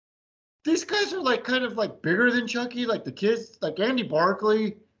these guys are like kind of like bigger than Chucky. Like the kids, like Andy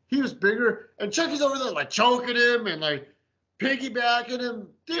Barkley, he was bigger, and Chucky's over there like choking him and like piggybacking him.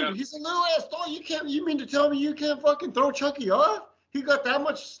 Dude, he's a little ass doll. You mean to tell me you can't fucking throw Chucky off? He got that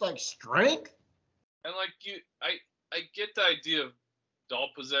much like strength. And like I get the idea of doll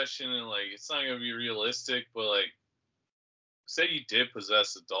possession and like it's not gonna be realistic, but like say you did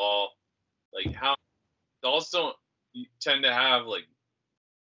possess a doll, like how dolls don't tend to have like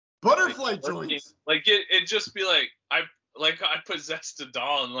butterfly joints. Like it just be like I possessed a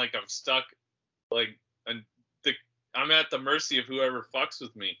doll and like I'm stuck like and I'm at the mercy of whoever fucks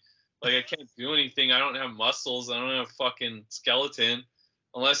with me. Like I can't do anything. I don't have muscles. I don't have fucking skeleton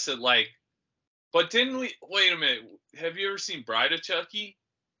unless it like. But didn't we? Wait a minute. Have you ever seen Bride of Chucky?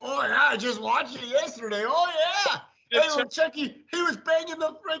 Oh yeah, I just watched it yesterday. Oh yeah. Hey, when Chucky, he was banging the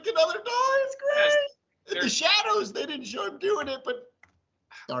freaking other doll. It's great. In the shadows, they didn't show him doing it, but.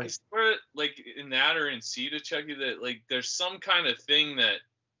 I swear, like in that or in Seed of Chucky, that like there's some kind of thing that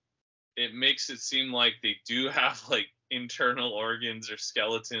it makes it seem like they do have like internal organs or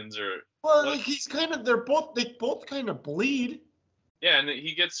skeletons or. Well, like he's kind of, they both kind of bleed. Yeah, and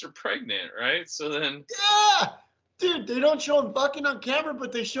he gets her pregnant, right? So then. Yeah, dude, they don't show him fucking on camera,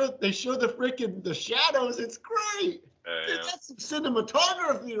 but they show the freaking the shadows. It's great. Dude, that's some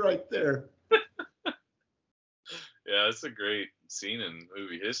cinematography right there. Yeah, it's a great scene in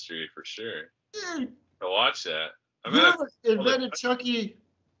movie history for sure. Dude, I watch that. Whoever invented Chucky,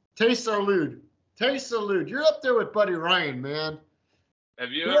 Tay Salud. You're up there with Buddy Ryan, man.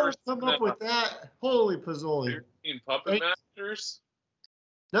 Have you ever come up with that? Holy Pozzoli. Have you seen Puppet Masters?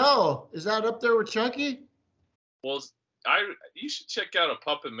 No. Is that up there with Chucky? Well, you should check out a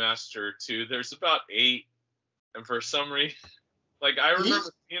Puppet Master too. There's about 8, and for some reason, like I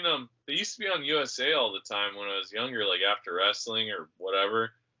remember seeing them. They used to be on USA all the time when I was younger, like after wrestling or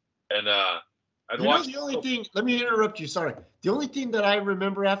whatever. And I'd watch. The only thing. Let me interrupt you. Sorry. The only thing that I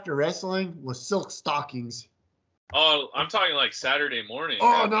remember after wrestling was silk stockings. Oh, I'm talking like Saturday morning.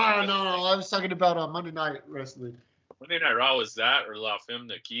 Oh no! I was talking about Monday Night Wrestling. Monday Night Raw was that or La Femme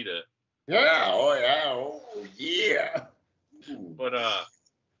Nikita. Yeah. Oh yeah. But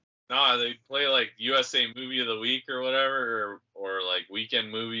they play like USA Movie of the Week or whatever, or like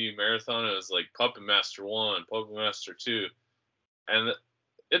Weekend Movie Marathon. It was like Puppet Master 1, Puppet Master 2, and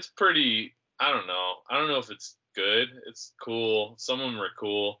it's pretty. I don't know if it's good. It's cool. Some of them are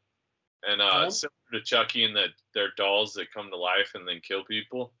cool, and similar to Chucky in that they're dolls that come to life and then kill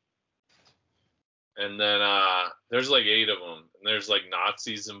people. And then there's like 8 of them, and there's like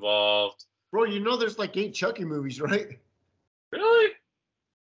Nazis involved. Bro, there's like 8 Chucky movies, right? Really?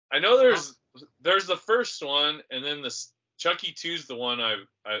 I know there's the first one, and then the Chucky 2's the one or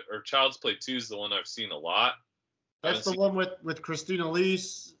Child's Play 2's the one I've seen a lot. That's the one with Christina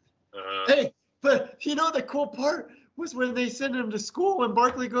Lease. Hey, but the cool part was when they send him to school. When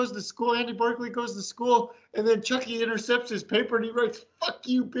Barkley goes to school, Andy Barkley goes to school, and then Chucky intercepts his paper and he writes "fuck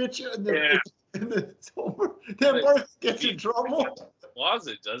you, bitch," and then it's over. Then Barkley gets in trouble.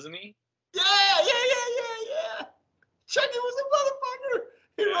 Closet, doesn't he? Yeah. Chucky was a motherfucker.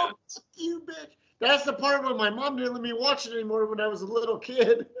 He wrote "fuck you, bitch." That's the part when my mom didn't let me watch it anymore when I was a little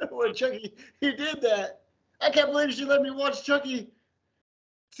kid. When Chucky, he did that. I can't believe she let me watch Chucky.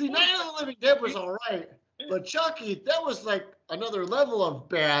 See, Night of the Living Dead was all right, but Chucky, that was like another level of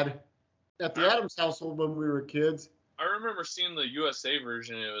bad at the Addams household when we were kids. I remember seeing the USA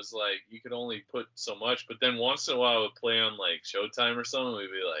version. It was like you could only put so much, but then once in a while it would play on like Showtime or something.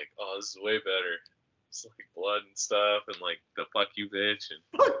 We'd be like, "Oh, this is way better." It's like blood and stuff, and like the "fuck you, bitch" and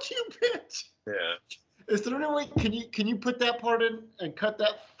 "fuck you, bitch." Yeah. Is there any way can you put that part in and cut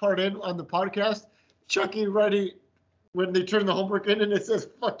that part in on the podcast? Chucky ready when they turn the homework in and it says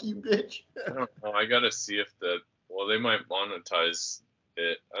 "fuck you, bitch." I don't know. I gotta see if they might monetize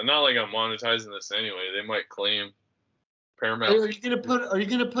it. Not like I'm monetizing this anyway. They might claim Paramount. Hey, are you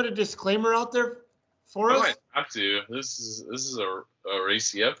gonna put a disclaimer out there for us? I might have to. This is a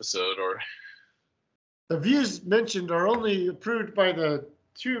racy episode, or the views mentioned are only approved by the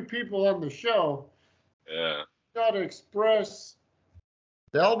 2 people on the show. Yeah. Not express.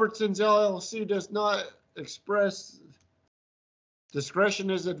 The Albertsons LLC does not express. Discretion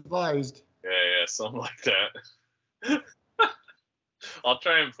is advised. Yeah, something like that. I'll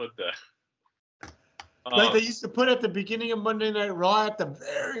try and put that. Like they used to put at the beginning of Monday Night Raw at the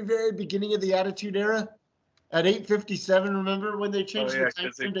very, very beginning of the Attitude Era at 8:57. Remember when they changed the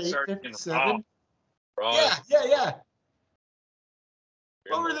time frame to 8:57? Yeah.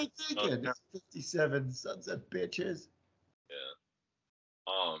 What were they thinking? 57 sons of bitches. Yeah.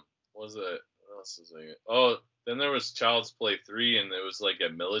 Was it? What else was I? Oh, then there was Child's Play 3, and it was like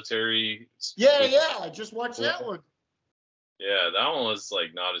a military. Yeah. I just watched that one. Yeah, that one was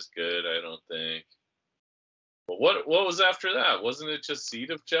like not as good, I don't think. But what was after that? Wasn't it just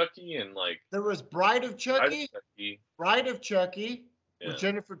Seed of Chucky and like? There was Bride of Chucky. With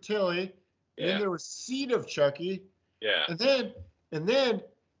Jennifer Tilly. And then there was Seed of Chucky. Yeah. And then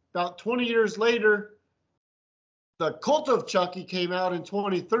about 20 years later, the Cult of Chucky came out in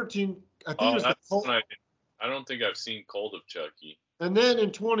 2013. I think it was the Cult. I don't think I've seen Cult of Chucky. And then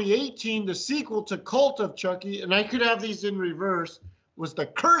in 2018, the sequel to Cult of Chucky, and I could have these in reverse, was The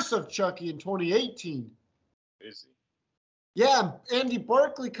Curse of Chucky in 2018. Is he? Yeah, Andy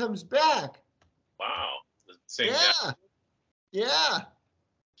Barkley comes back. Wow. The same guy. Yeah.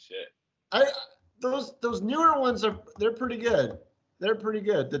 Shit. Those newer ones they're pretty good. They're pretty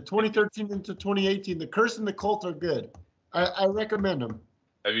good. The 2013 into 2018, the Curse and the Cult are good. I recommend them.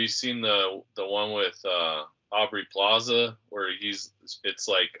 Have you seen the one with Aubrey Plaza where it's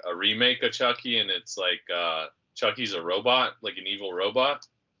like a remake of Chucky and it's like Chucky's a robot, like an evil robot?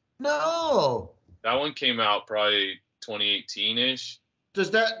 No. That one came out probably 2018-ish. Is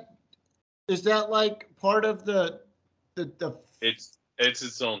that like part of the It's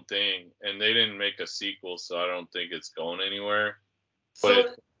its own thing, and they didn't make a sequel, so I don't think it's going anywhere.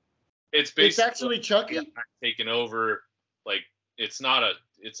 But it's basically it's actually Chucky taking over. Like it's not a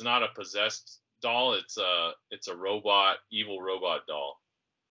possessed doll. It's a robot, evil robot doll.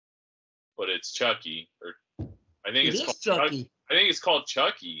 But it's Chucky, or I think it's called Chucky. I think it's called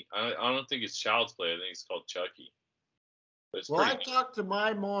Chucky. I don't think it's Child's Play. I think it's called Chucky. Well, I talked to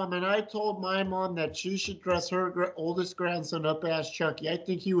my mom, and I told my mom that she should dress her oldest grandson up as Chucky. I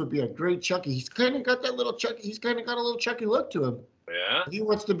think he would be a great Chucky. He's kind of got that little Chucky. He's kind of got a little Chucky look to him. Yeah. He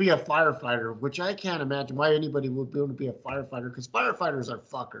wants to be a firefighter, which I can't imagine why anybody would want to be a firefighter, because firefighters are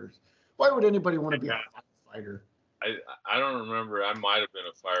fuckers. Why would anybody want to be a firefighter? I don't remember. I might have been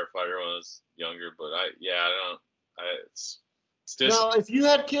a firefighter when I was younger, but it's just. Now, if you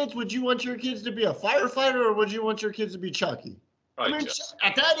had kids, would you want your kids to be a firefighter, or would you want your kids to be Chucky? I mean,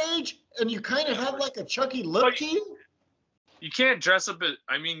 at that age, and you kind of have like a Chucky look to you. You can't dress up as.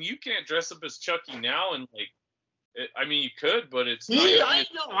 I mean, you can't dress up as Chucky now, and like. I mean, you could, but it's. I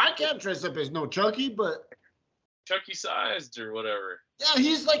know I can't dress up as no Chucky, but. Chucky sized or whatever. Yeah,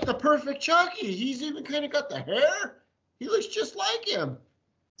 he's like the perfect Chucky. He's even kind of got the hair. He looks just like him.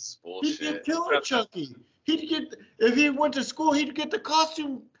 It's bullshit. He'd get killer Chucky. If he went to school, he'd get the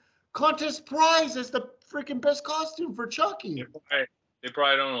costume contest prize as the freaking best costume for Chucky. They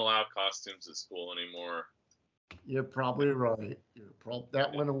probably don't allow costumes at school anymore. You're probably right.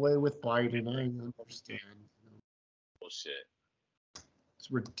 That went away with Biden. I understand. Bullshit.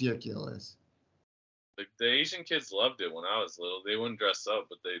 It's ridiculous. The Asian kids loved it when I was little. They wouldn't dress up,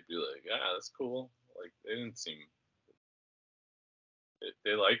 but they'd be like, "Yeah, that's cool." Like they didn't seem.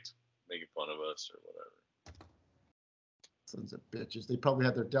 They liked making fun of us or whatever. Sons of bitches. They probably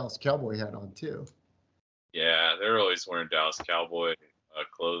had their Dallas Cowboy hat on too. Yeah, they're always wearing Dallas Cowboy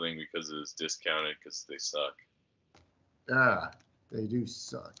clothing because it was discounted because they suck. Ah, they do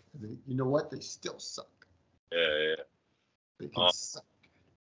suck. You know what? They still suck. Yeah. They can suck.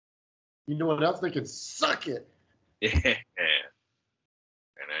 You know what else? They can suck it. Yeah. Break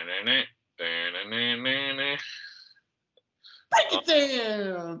it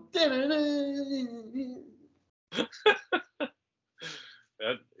down.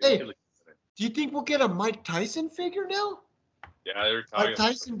 Hey, do you think we'll get a Mike Tyson figure now? Yeah, they were talking. Mike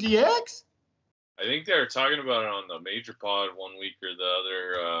Tyson DX? I think they were talking about it on the Major Pod one week or the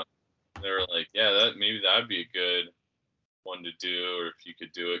other. They were like, yeah, that'd be a good one to do, or if you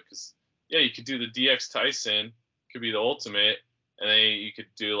could do it, because you could do the DX Tyson, could be the ultimate, and then you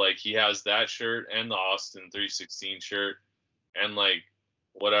could do like he has that shirt and the Austin 316 shirt and like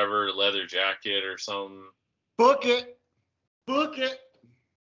whatever leather jacket or something. Book it.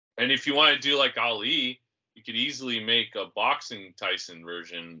 And if you want to do like Ali, you could easily make a boxing Tyson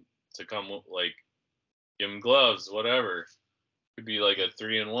version to come like give him gloves, whatever. Could be like a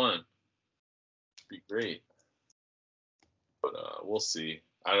 3-in-1. Be great. But we'll see.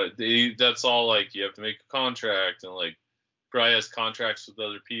 That's all like you have to make a contract, and like probably has contracts with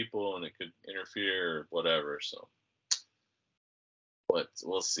other people, and it could interfere or whatever. So, but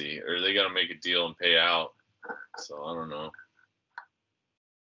we'll see. Or they got to make a deal and pay out. So I don't know.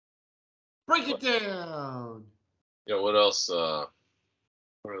 Break it down. Yeah. What else? What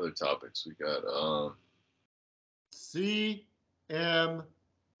other topics we got? CM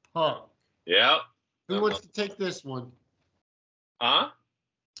Punk. Yeah. Who wants to take this one? Huh?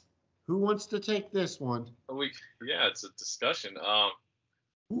 Who wants to take this one? It's a discussion.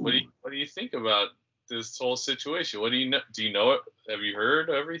 What do you think about this whole situation? What do you know? Do you know it? Have you heard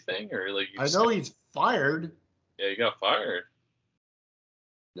everything, or like? I know he's fired. Yeah, he got fired.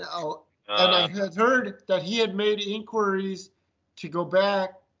 No, and I had heard that he had made inquiries to go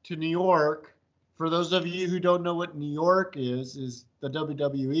back to New York. For those of you who don't know what New York is the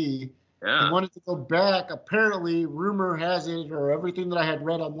WWE. Yeah. He wanted to go back. Apparently, rumor has it, or everything that I had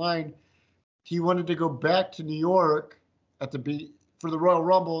read online, he wanted to go back to New York for the Royal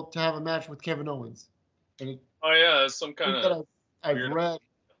Rumble to have a match with Kevin Owens. And that's some kind of. I've read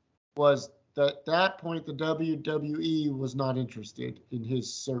was that at that point the WWE was not interested in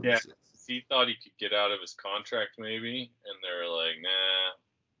his services. Yeah, he thought he could get out of his contract maybe, and they're like, nah.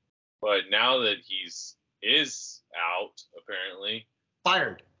 But now that is out, apparently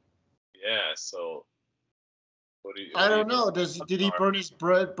fired. Yeah, so I don't know. Did he burn his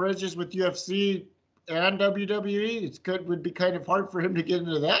bridges with UFC and WWE? Would be kind of hard for him to get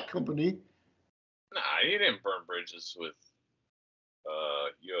into that company. Nah, he didn't burn bridges with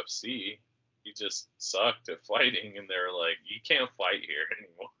UFC. He just sucked at fighting, and they're like, you can't fight here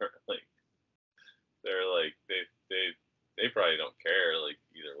anymore. Like, they're like, they probably don't care, like,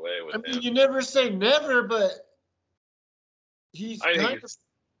 either way with him. You never say never, but he's I think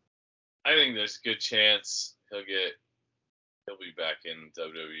there's a good chance he'll be back in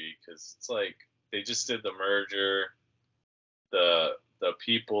WWE, because it's like they just did the merger. The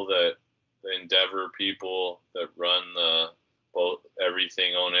people the Endeavor people that run own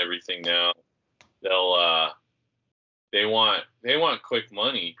everything now. They want quick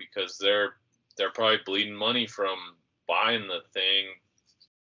money, because they're probably bleeding money from buying the thing,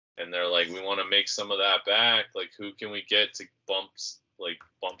 and they're like, we want to make some of that back. Like, who can we get to bump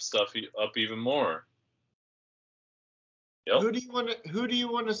stuff up even more? Yep. Who do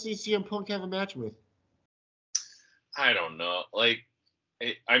you want to see CM Punk have a match with? I don't know. Like,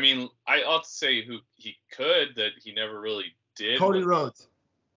 I mean, I'll say who he could that he never really did. Cody Rhodes,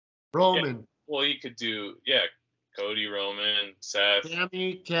 Roman. Yeah, well, he could do, Cody, Roman, Seth,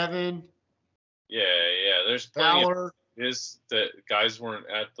 Sammy, Kevin. Yeah. There's plenty Balor. That guys weren't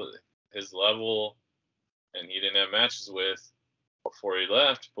at his level, and he didn't have matches with before he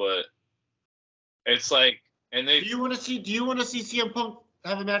left. But it's like, and they. Do you want to see CM Punk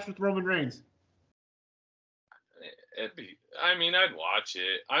have a match with Roman Reigns? I'd watch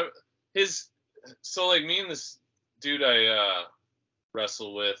it. So like me and this dude I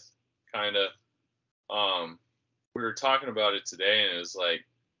wrestle with, kind of, we were talking about it today, and it was like,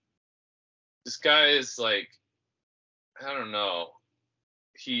 this guy is like, I don't know.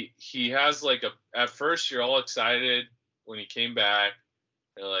 He has like at first you're all excited when he came back.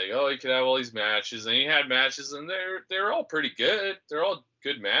 You're like, oh, he could have all these matches, and he had matches, and they're all pretty good. They're all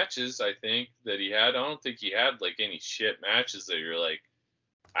good matches, I think, that he had. I don't think he had like any shit matches that you're like,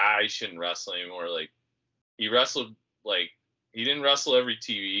 he shouldn't wrestle anymore. Like, he wrestled, like, he didn't wrestle every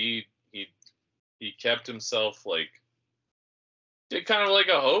TV. He kept himself, like, did kind of like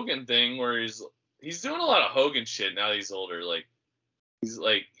a Hogan thing where he's doing a lot of Hogan shit now that he's older. Like, he's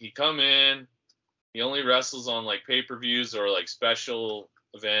like, he come in, he only wrestles on like pay-per-views or like special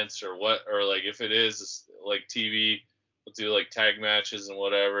events or like if it is like TV, he'll do like tag matches and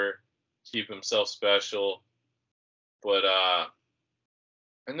whatever, keep himself special. But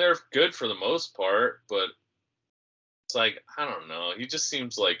and they're good for the most part, but it's like, I don't know, he just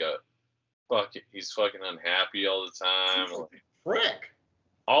seems like he's fucking unhappy all the time. Frick.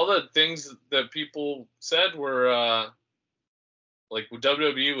 All the things that people said were like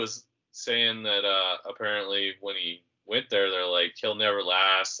WWE was saying that apparently when he went there, they're like, he'll never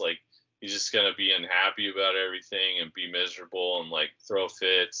last. Like, he's just gonna be unhappy about everything and be miserable and like throw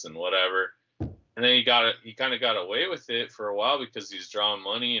fits and whatever. And then he kind of got away with it for a while because he's drawing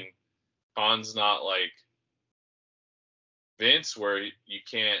money, and Khan's not like Vince where he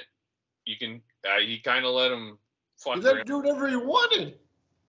kind of let him fuck around. He let him do whatever he wanted.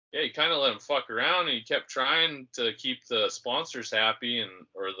 Yeah, he kind of let him fuck around, and he kept trying to keep the sponsors happy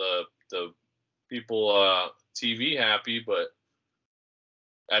or the people TV happy, but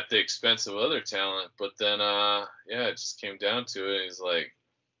at the expense of other talent. But then it just came down to it. He's like,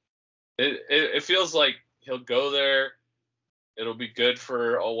 it feels like he'll go there, it'll be good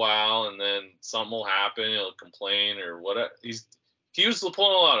for a while, and then something will happen, he'll complain or whatever. He was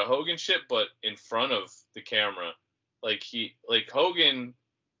pulling a lot of Hogan shit, but in front of the camera. Like Hogan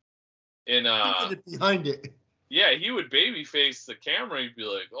in he did it behind it. Yeah, he would babyface the camera. He'd be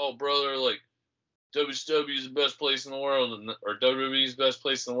like, "Oh, brother, like WCW is the best place in the world, or WWE is the best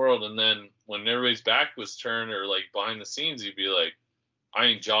place in the world." And then when everybody's back was turned, or like behind the scenes, he'd be like, "I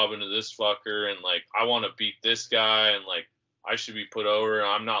ain't jobbing to this fucker, and like I want to beat this guy, and like I should be put over, and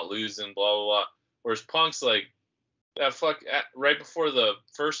I'm not losing, blah blah blah." Whereas Punk's like, that right before the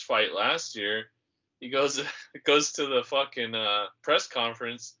first fight last year, he goes to the fucking press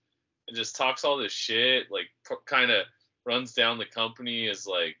conference and just talks all this shit, like kind of runs down the company as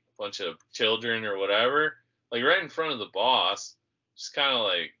like a bunch of children or whatever, like right in front of the boss. Just kind of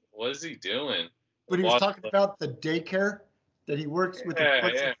like, what is he doing? But he was talking about the daycare that he works with a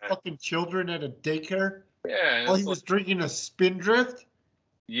bunch of fucking children at a daycare. Yeah. While he was drinking a Spindrift.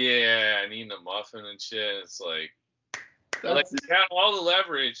 Yeah, and eating a muffin and shit. It's like he had all the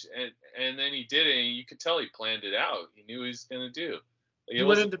leverage, and then he did it, and you could tell he planned it out. He knew what he was gonna do. Like, he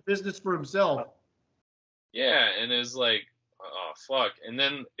went into business for himself. Yeah, and it was like, oh fuck. And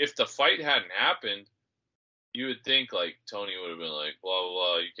then if the fight hadn't happened, you would think like Tony would have been like, blah blah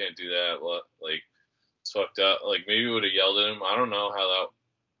blah, you can't do that. Like, It's fucked up. Like maybe would have yelled at him. I don't know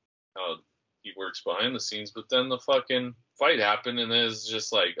how he works behind the scenes. But then the fucking fight happened, and then it's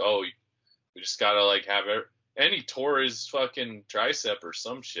just like, oh, we just gotta like have it. And he tore his fucking tricep or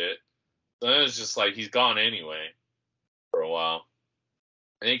some shit. Then it's just like he's gone anyway for a while.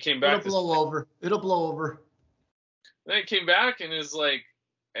 And he came back. It'll blow over. It'll blow over. Then he came back and is like,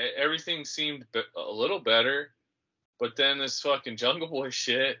 everything seemed a little better. But then this fucking Jungle Boy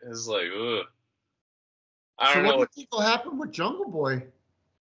shit is like, ugh. I don't know. What do you think will happen with Jungle Boy?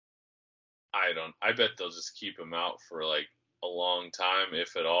 I bet they'll just keep him out for like a long time,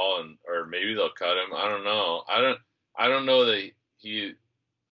 if at all, or maybe they'll cut him. I don't know. I don't know that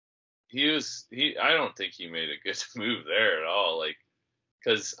I don't think he made a good move there at all. Like,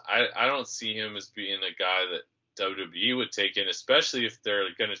 because I don't see him as being a guy that WWE would take in, especially if they're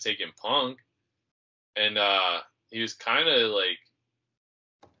going to take in Punk. And he was kind of like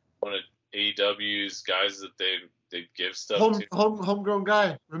one of AEW's guys that they'd give stuff to. Homegrown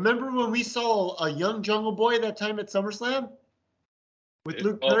guy. Remember when we saw a young Jungle Boy that time at SummerSlam? With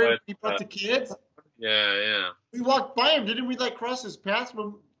Luke Perry, he brought the kids? Yeah. We walked by him, didn't we, like, cross his path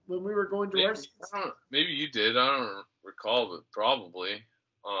when we were going to our seats? Maybe you did. I don't recall, but probably.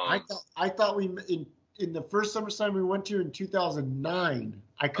 I thought we in the first SummerSlam we went to in 2009.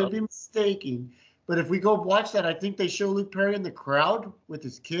 I could be mistaken, but if we go watch that, I think they show Luke Perry in the crowd with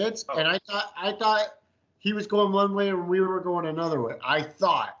his kids, and I thought he was going one way and we were going another way. I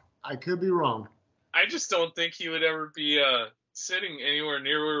thought. I could be wrong. I just don't think he would ever be sitting anywhere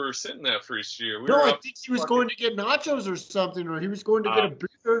near where we were sitting that first year. I think he was going to get nachos or something, or he was going to get a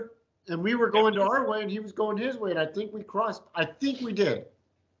beer, and we were going to our way, and he was going his way, and I think we crossed. I think we did.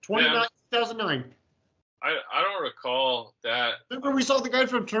 2009. I don't recall that. Remember we saw the guy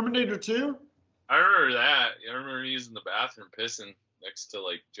from Terminator 2? I remember that. I remember he was in the bathroom pissing next to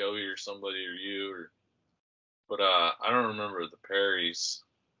like Joey or somebody or you, but I don't remember the Perrys.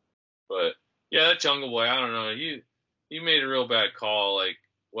 But yeah, that Jungle Boy, I don't know. He made a real bad call. Like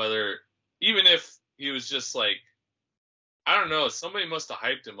even if he was just like, I don't know, somebody must have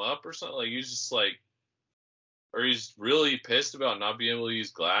hyped him up or something. Like he was just like, or he's really pissed about not being able to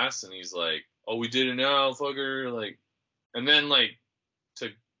use glass, and he's like, oh, we did it now, fucker. Like, and then like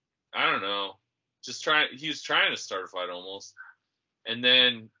I don't know, he was trying to start a fight almost, and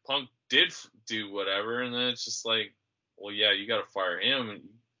then Punk did do whatever, and then it's just like, well, yeah, you got to fire him, and you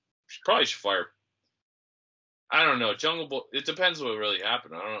probably should fire. I don't know, Jungle Boy. It depends what really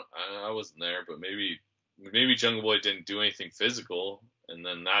happened. I wasn't there, but maybe Jungle Boy didn't do anything physical, and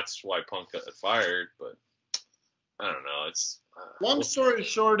then that's why Punk got fired. But I don't know. It's long story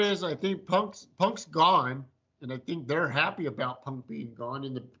short is I think Punk's gone, and I think they're happy about Punk being gone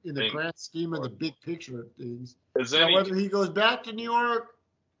in the grand scheme of the big picture of things. Now, whether he goes back to New York,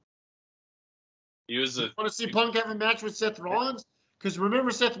 you want to see Punk have a match with Seth Rollins? Because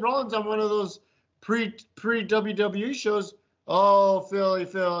remember Seth Rollins on one of those pre WWE shows. Oh, Phil,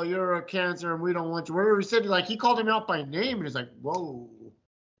 you're a cancer, and we don't want you. Whatever he said, like he called him out by name, and it's like, whoa.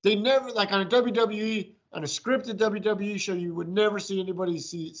 They never, like on a WWE. On a scripted WWE show, you would never see anybody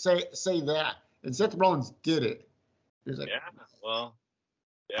say that. And Seth Rollins did it. Like, we'll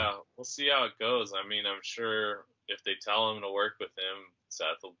see how it goes. I mean, I'm sure if they tell him to work with him,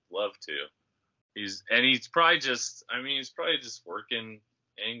 Seth will love to. He's probably just working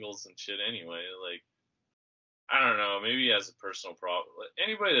angles and shit anyway. Like, I don't know, maybe he has a personal problem.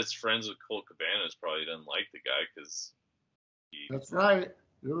 Anybody that's friends with Colt Cabana probably doesn't like the guy because that's right.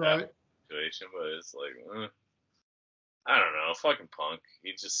 You're right. Situation, but it's like, I don't know, fucking Punk.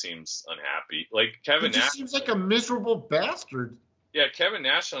 He just seems unhappy. Like Kevin Nash seems like a miserable bastard. Yeah, Kevin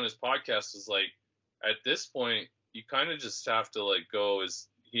Nash on his podcast is like, at this point, you kind of just have to like go, is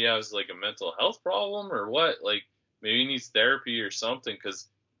he has like a mental health problem or what? Like maybe he needs therapy or something, because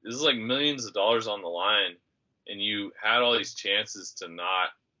this is like millions of dollars on the line, and you had all these chances to not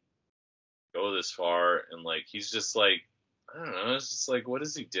go this far, and like he's just like, I don't know. It's just like, what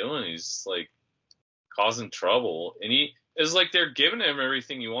is he doing? He's just like causing trouble, and it's like they're giving him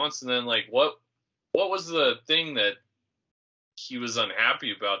everything he wants, and then like, what was the thing that he was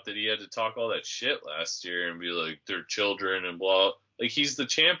unhappy about that he had to talk all that shit last year and be like, they're children and blah. Like he's the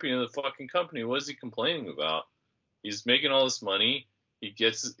champion of the fucking company. What is he complaining about? He's making all this money. He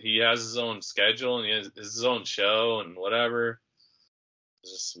has his own schedule and he has his own show and whatever.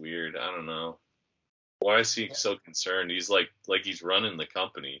 It's just weird. I don't know. Why is he so concerned? He's like he's running the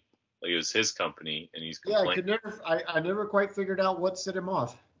company, like it was his company, and he's complaining. Yeah, I never quite figured out what set him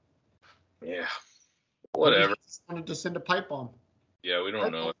off. Yeah, whatever. Maybe he just wanted to send a pipe bomb. Yeah, we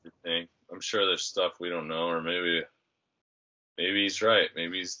don't know everything. I'm sure there's stuff we don't know, or maybe he's right.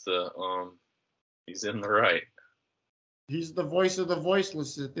 Maybe he's the He's in the right. He's the voice of the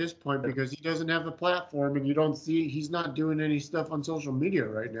voiceless at this point because he doesn't have the platform, and you don't see he's not doing any stuff on social media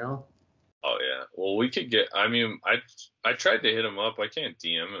right now. Oh yeah. Well, we could get. I mean, I tried to hit him up. I can't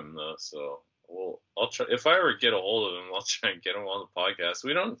DM him though. So I'll try. If I ever get a hold of him, I'll try and get him on the podcast.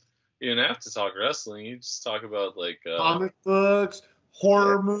 We don't even have to talk wrestling. You just talk about like comic books,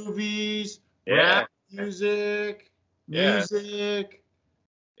 horror movies, rap music,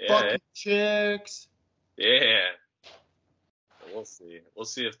 fucking chicks. Yeah. We'll see. We'll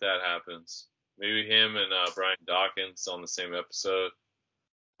see if that happens. Maybe him and Brian Dawkins on the same episode.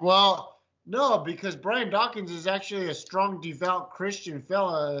 Well, no, because Brian Dawkins is actually a strong, devout Christian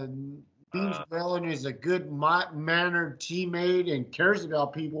fella, and Beans Bellin is a good, mannered teammate and cares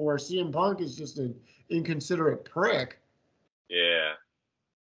about people, where CM Punk is just an inconsiderate prick. Yeah.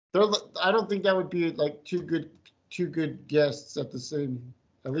 I don't think that would be like two good guests at the same.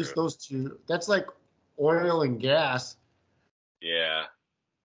 At least those two. That's like oil and gas. Yeah.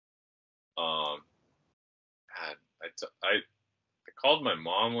 I called my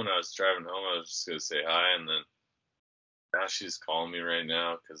mom when I was driving home. I was just gonna say hi, and then now she's calling me right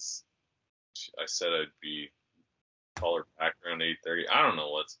now because I said I'd call her back around 8:30. I don't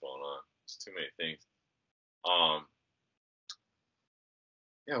know what's going on. There's too many things.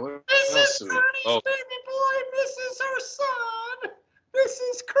 Yeah. What This else? is Courtney's baby boy. This is her son. This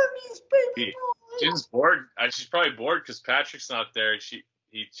is Courtney's baby boy. She's bored. She's probably bored because Patrick's not there.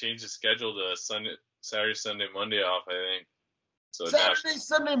 He changed his schedule to Saturday, Sunday, Monday off, I think. So Saturday,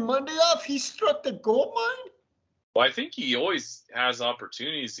 Sunday, Monday off? He struck the gold mine? Well, I think he always has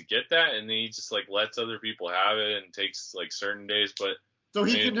opportunities to get that, and then he just like lets other people have it and takes like certain days. But so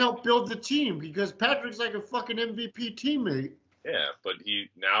he can help build the team because Patrick's like a fucking MVP teammate. Yeah, but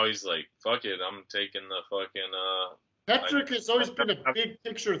he's like, fuck it, I'm taking the fucking Patrick has always been a big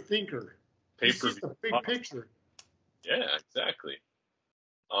picture thinker. He's just a big picture. Yeah, exactly.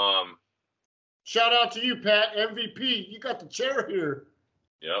 Shout out to you, Pat, MVP. You got the chair here.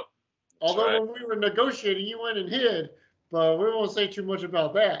 Yep. Although when we were negotiating, you went and hid, but we won't say too much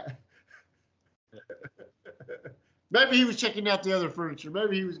about that. Maybe he was checking out the other furniture.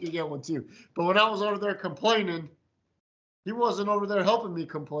 Maybe he was going to get one too. But when I was over there complaining, he wasn't over there helping me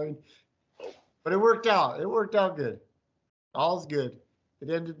complain. But it worked out. It worked out good. All's good.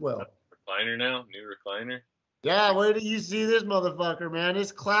 It ended well. Recliner now? New recliner? Yeah, wait till you see this motherfucker, man.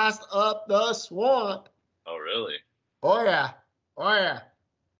 It's classed up the swamp. Oh, really? Oh, yeah. Oh, yeah.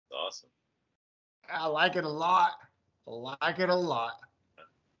 That's awesome. I like it a lot. I like it a lot.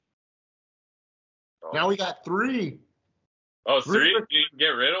 Oh. Now we got 3. Oh, 3? You didn't get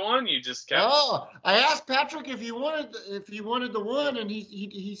rid of one? You just kept. Oh, I asked Patrick if he wanted the one, and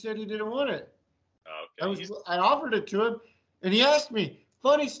he said he didn't want it. Okay. I offered it to him, and he asked me.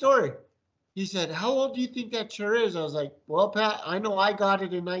 Funny story. He said, "How old do you think that chair is?" I was like, "Well, Pat, I know I got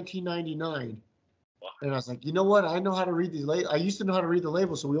it in 1999." Wow. And I was like, "You know what? I know how to read these labels. I used to know how to read the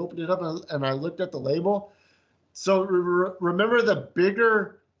label." So we opened it up, and I looked at the label. So remember the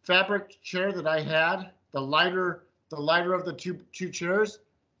bigger fabric chair that I had, the lighter of the two chairs?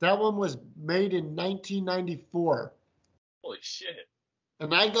 That one was made in 1994. Holy shit.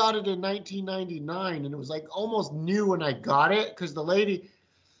 And I got it in 1999, and it was like almost new when I got it, because the lady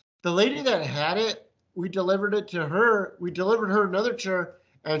that had it, we delivered it to her. We delivered her another chair,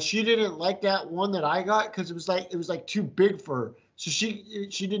 and she didn't like that one that I got because it was like too big for her. So she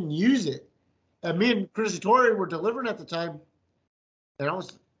didn't use it. And me and Chris Torrey were delivering at the time,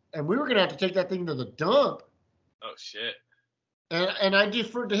 and we were gonna have to take that thing to the dump. Oh shit. And I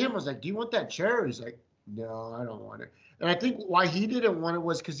deferred to him. I was like, "Do you want that chair?" He's like, "No, I don't want it." And I think why he didn't want it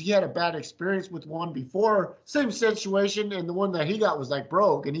was because he had a bad experience with one before, same situation, and the one that he got was like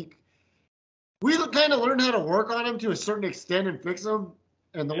broke. And we kind of learned how to work on him to a certain extent and fix them.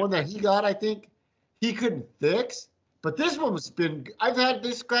 And the one that he got, I think he couldn't fix. But this one I've had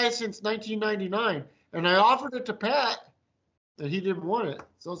this guy since 1999, and I offered it to Pat, and he didn't want it.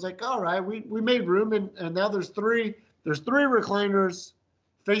 So I was like, all right, we made room, and now there's 3 recliners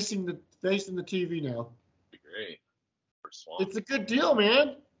facing the TV now. Great. Swamp. It's a good deal,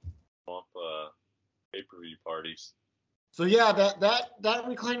 man. Swamp pay-per-view parties. So yeah, that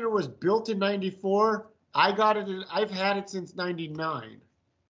recliner was built in '94. I got it. I've had it since '99.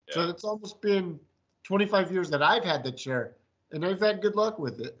 Yeah. So it's almost been 25 years that I've had the chair, and I've had good luck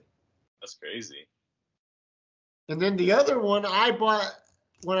with it. That's crazy. And then the other one I bought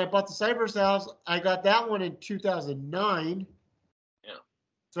when I bought the Cypress House, I got that one in 2009. Yeah.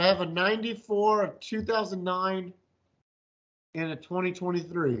 So I have a '94, a 2009. And a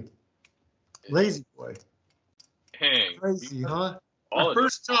 2023. Lazy boy. Dang. Crazy, huh? My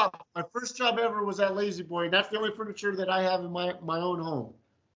first job ever was at Lazy Boy, and that's the only furniture that I have in my own home.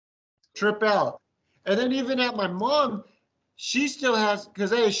 Trip out. And then even at my mom, she still has,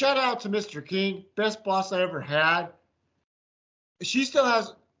 because hey, shout out to Mr. King, best boss I ever had. She still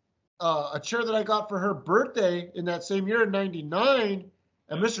has a chair that I got for her birthday in that same year in '99.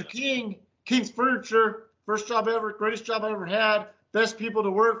 And Mr. King's Furniture, first job ever, greatest job I ever had, best people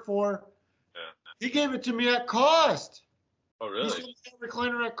to work for. Yeah. He gave it to me at cost. Oh, really? He sold that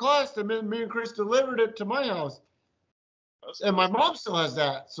recliner at cost, and then me and Chris delivered it to my house. And my mom still has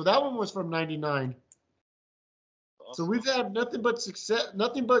that. So that one was from '99. Awesome. So we've had nothing but success,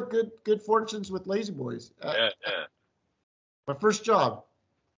 nothing but good fortunes with Lazy Boys. Yeah. My first job.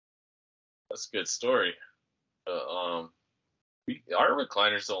 That's a good story. Our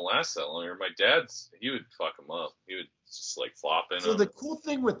recliners don't last that long. My dad's, he would fuck them up. He would just like flop in them. So the cool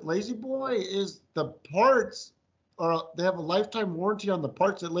thing with Lazy Boy is the parts they have a lifetime warranty on the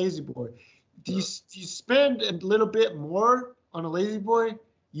parts at Lazy Boy. Do you spend a little bit more on a Lazy Boy?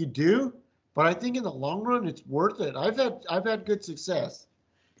 You do, but I think in the long run it's worth it. I've had good success,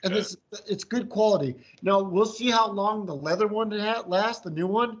 and it's good quality. Now we'll see how long the leather one lasts, the new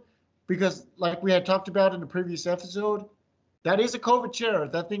one, because like we had talked about in the previous episode, that is a COVID chair.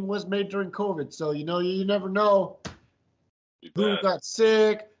 That thing was made during COVID, so you never know who got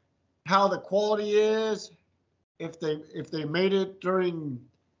sick, how the quality is. If they made it during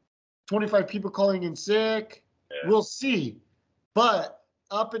 25 people calling in sick, we'll see. But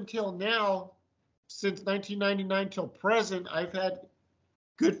up until now, since 1999 till present, I've had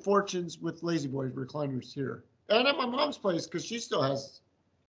good fortunes with Lazy Boy recliners here. And at my mom's place, because she still has.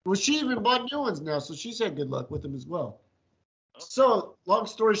 Well, she even bought new ones now, so she's had good luck with them as well. Okay. So, long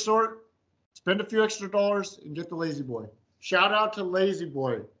story short, spend a few extra dollars and get the Lazy Boy. Shout out to Lazy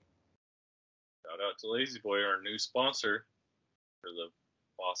Boy. Shout out to Lazy Boy, our new sponsor for the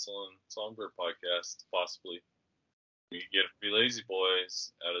Apostle and Songbird podcast, possibly. If you get a few Lazy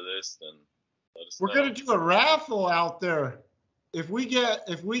Boys out of this, then let us know. We're gonna do a raffle out there. If we get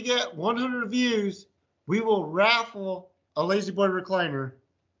 100 views, we will raffle a Lazy Boy recliner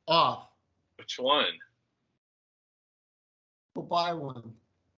off. Which one? We'll buy one.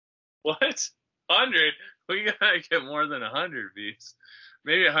 What? 100? We gotta get more than 100 views.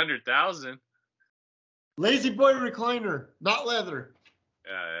 Maybe 100,000. Lazy Boy recliner, not leather.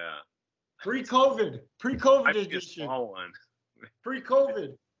 Yeah. Pre-COVID edition. Small one.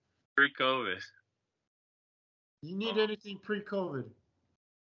 Pre-COVID. Pre-COVID. You need anything pre-COVID?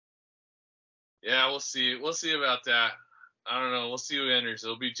 Yeah, we'll see. We'll see about that. I don't know. We'll see who enters.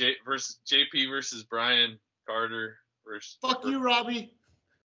 It'll be JP versus Brian Carter versus. Fuck you, Robbie.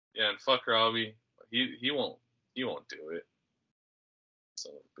 Yeah, and fuck Robbie. He won't do it.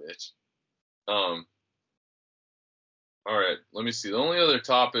 Son of a bitch. All right. Let me see. The only other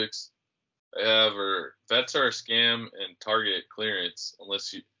topics I have are vets are a scam and Target clearance.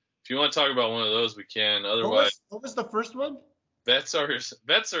 If you want to talk about one of those, we can. Otherwise, what was the first one? Vets are a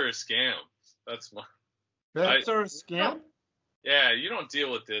scam. That's my. Vets are a scam? Yeah, you don't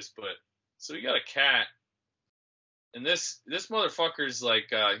deal with this, but so we got a cat, and this motherfucker's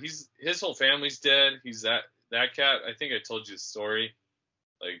like his whole family's dead. He's that cat. I think I told you the story.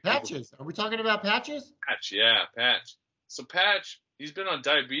 Like Patches. Are we talking about Patches? Patch, yeah, Patch. So Patch, he's been on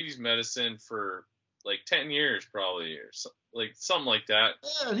diabetes medicine for like 10 years probably, or something like that.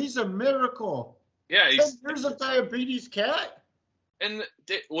 Yeah, he's a miracle. Yeah, 10 years of diabetes cat. And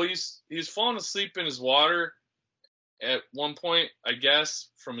he was falling asleep in his water at one point, I guess,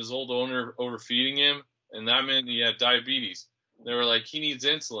 from his old owner overfeeding him, and that meant he had diabetes. They were like, he needs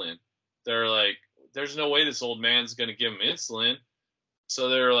insulin. They're like, there's no way this old man's gonna give him insulin. So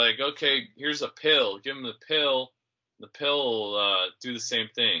they were like, okay, here's a pill. Give him the pill. The pill will do the same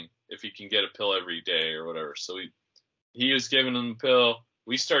thing if he can get a pill every day or whatever. So he was giving him the pill.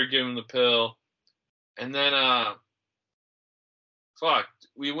 We started giving him the pill. And then,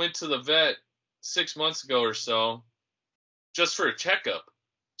 we went to the vet 6 months ago or so just for a checkup,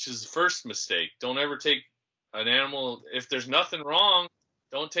 which is the first mistake. Don't ever take an animal. If there's nothing wrong,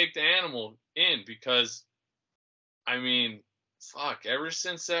 don't take the animal in because, I mean, ever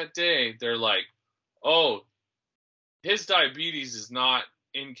since that day, they're like, oh, his diabetes is not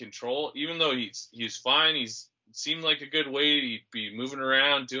in control, even though he's fine. He's seemed like a good weight. He'd be moving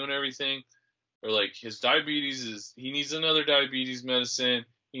around, doing everything. Or like his diabetes he needs another diabetes medicine.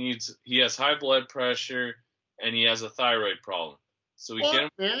 He has high blood pressure and he has a thyroid problem. So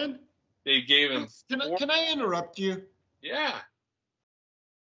they gave him. Can I interrupt you? Yeah.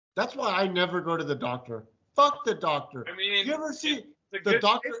 That's why I never go to the doctor. Fuck the doctor. I mean, you ever see the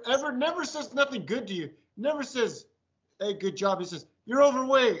doctor never says nothing good to you. Never says, hey, good job. He says, You're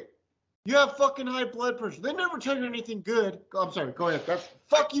overweight. You have fucking high blood pressure. They never tell you anything good. I'm sorry, go ahead.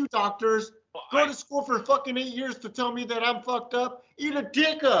 Fuck you, doctors. Go to school for fucking 8 years to tell me that I'm fucked up. Eat a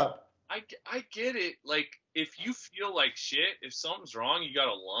dick up. I get it. Like, if you feel like shit, if something's wrong, you got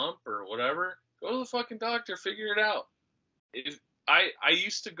a lump or whatever, go to the fucking doctor, figure it out. If I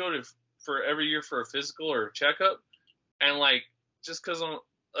used to go to for every year for a physical or a checkup, and like just because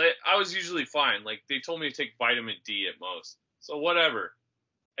I was usually fine. Like, they told me to take vitamin D at most, so whatever.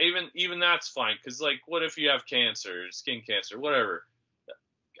 Even that's fine, because like, what if you have cancer, skin cancer, whatever.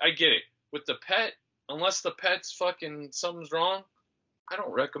 I get it. With the pet, unless the pet's fucking something's wrong, I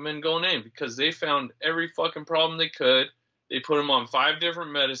don't recommend going in, because they found every fucking problem they could. They put him on 5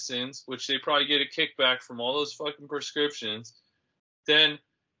 different medicines, which they probably get a kickback from all those fucking prescriptions. Then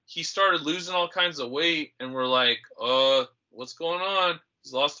he started losing all kinds of weight, and we're like, what's going on?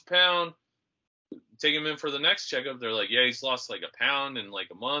 He's lost a pound. Take him in for the next checkup. They're like, yeah, he's lost like a pound in like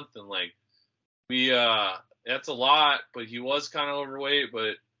a month, and like that's a lot, but he was kind of overweight,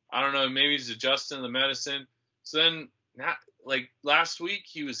 but I don't know, maybe he's adjusting the medicine. So then, like last week,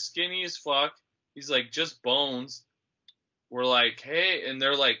 he was skinny as fuck. He's like just bones. We're like, hey, and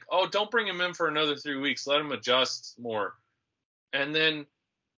they're like, oh, don't bring him in for another 3 weeks. Let him adjust more. And then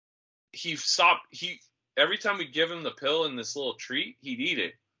he stopped. Every time we give him the pill and this little treat, he'd eat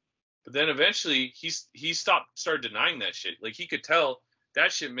it. But then eventually he started denying that shit. Like, he could tell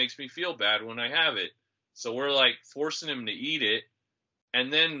that shit makes me feel bad when I have it. So we're like forcing him to eat it.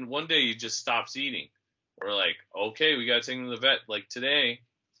 And then one day he just stops eating. We're like, okay, we got to take him to the vet like today.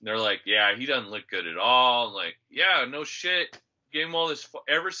 And they're like, yeah, he doesn't look good at all. I'm like, yeah, no shit. Gave him all this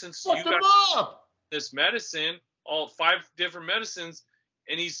ever since you got this medicine, all 5 different medicines.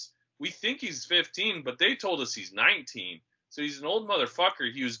 And we think he's 15, but they told us he's 19. So he's an old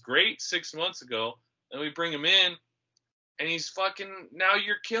motherfucker. He was great 6 months ago. And we bring him in, and he's fucking, now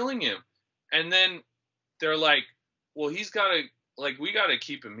you're killing him. And then they're like, well, he's got to, like, we got to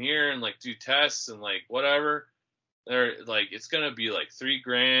keep him here and like do tests and like whatever. They're like, it's going to be like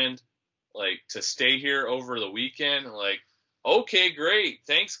 $3,000, like, to stay here over the weekend. Like, okay, great.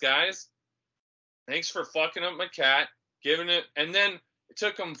 Thanks, guys. Thanks for fucking up my cat, giving it. And then it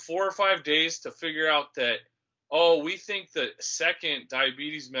took them 4 or 5 days to figure out that, oh, we think the second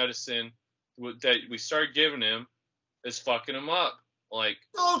diabetes medicine that we started giving him is fucking him up. Like,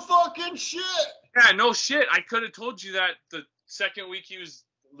 no fucking shit. Yeah, no shit. I could have told you that the second week he was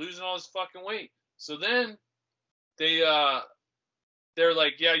losing all his fucking weight. So then they're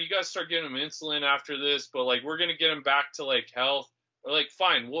like, yeah, you guys start giving him insulin after this, but like, we're gonna get him back to like health. We're like,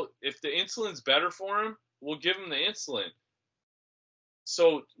 fine. Well, if the insulin's better for him, we'll give him the insulin.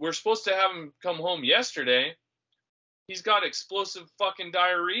 So we're supposed to have him come home yesterday. He's got explosive fucking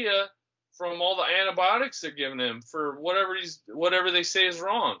diarrhea from all the antibiotics they're giving him for whatever they say is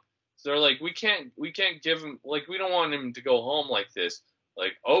wrong. So they're like, we can't give him, like, we don't want him to go home like this.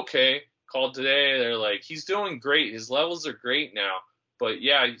 Like, okay, called today. They're like, he's doing great. His levels are great now. But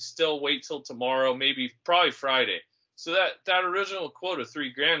yeah, still wait till tomorrow, probably Friday. So that original quote of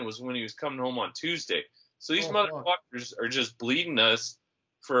 $3,000 was when he was coming home on Tuesday. So these motherfuckers are just bleeding us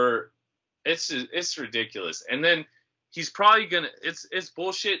for, it's ridiculous. And then he's probably gonna, it's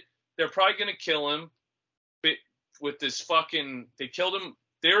bullshit. They're probably gonna kill him with this fucking, they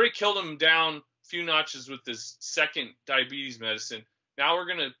already killed him down a few notches with this second diabetes medicine. Now we're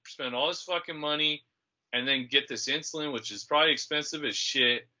gonna spend all this fucking money and then get this insulin, which is probably expensive as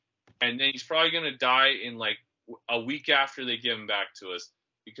shit. And then he's probably gonna die in like a week after they give him back to us,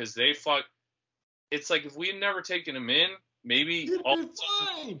 because it's like, if we had never taken him in, maybe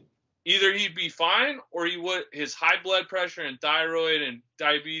either he'd be fine, or his high blood pressure and thyroid and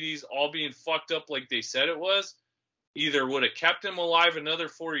diabetes all being fucked up like they said it was, either would have kept him alive another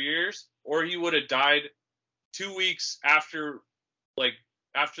 4 years, or he would have died 2 weeks after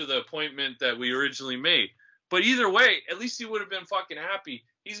the appointment that we originally made. But either way, at least he would have been fucking happy.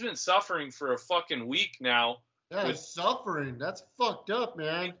 He's been suffering for a fucking week now. Yeah, suffering. That's fucked up,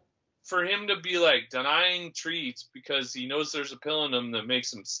 man. For him to be like denying treats because he knows there's a pill in him that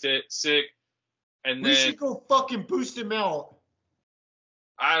makes him sick, and we should go fucking boost him out.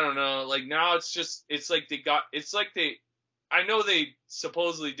 I don't know. Like, now it's like I know they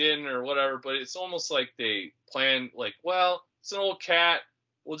supposedly didn't or whatever, but it's almost like they planned, like, well, it's an old cat.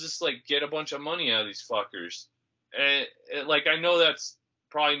 We'll just like get a bunch of money out of these fuckers. And like, I know that's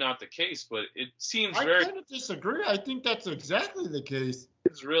probably not the case, but it seems I kind of disagree. I think that's exactly the case.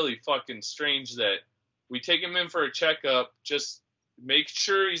 It's really fucking strange that we take him in for a checkup, just make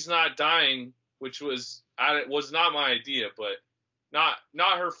sure he's not dying, which was not my idea, but not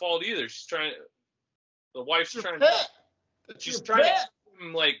her fault either. The wife's trying to. She's trying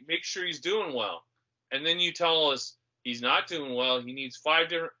to like make sure he's doing well, and then you tell us he's not doing well. He needs 5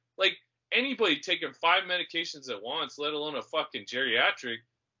 different. Like anybody taking 5 medications at once, let alone a fucking geriatric,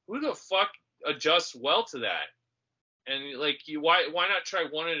 who the fuck adjusts well to that? And like, why not try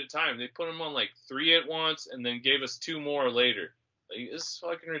one at a time? They put him on like 3 at once, and then gave us 2 more later. Like, this is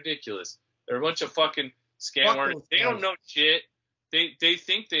fucking ridiculous. They're a bunch of fucking scam artists. They don't know shit. They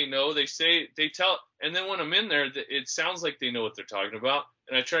think they know. They say they tell, and then when I'm in there, it sounds like they know what they're talking about.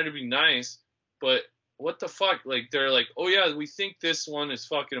 And I try to be nice, but what the fuck? Like they're like, oh yeah, we think this one is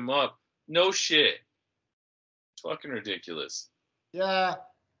fucking him up. No shit. It's fucking ridiculous. Yeah.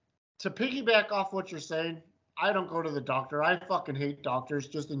 To piggyback off what you're saying, I don't go to the doctor. I fucking hate doctors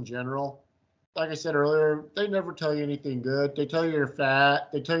just in general. Like I said earlier, they never tell you anything good. They tell you you're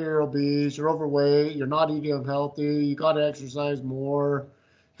fat. They tell you you're obese. You're overweight. You're not eating healthy. You got to exercise more.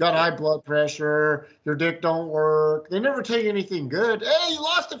 You got high blood pressure. Your dick don't work. They never tell you anything good. Hey, you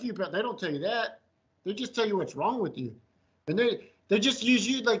lost a few pounds. They don't tell you that. They just tell you what's wrong with you. And they just use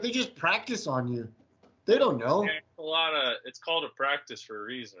you, like they just practice on you. They don't know. Yeah, it's called a practice for a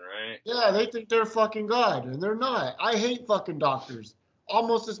reason, right? Yeah, they think they're fucking God, and they're not. I hate fucking doctors.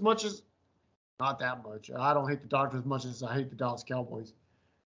 Almost as much as, not that much. I don't hate the doctor as much as I hate the Dallas Cowboys.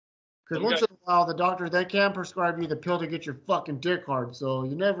 Because once in a while, the doctor, they can prescribe you the pill to get your fucking dick hard. So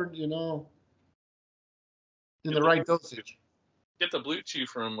you never, in the right dosage. Get the Blue Chew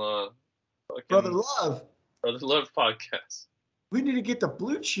from Brother Love. Brother Love podcast. We need to get the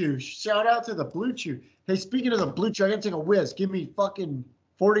Blue Chew. Shout out to the Blue Chew. Hey, speaking of the Blue Chew, I gotta take a whiz. Give me fucking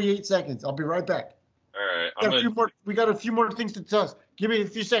 48 seconds. I'll be right back. All right. We got a few more things to discuss. Give me a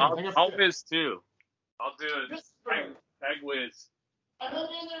few seconds. I'll whiz too. I'll do it. Tag whiz. I'm gonna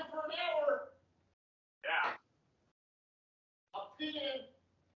be in there for an hour. Yeah. I'll be in.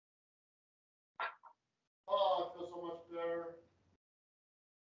 Oh, I feel so much better.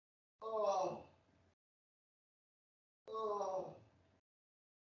 Oh. Oh.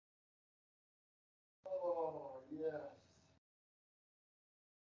 Oh, yes.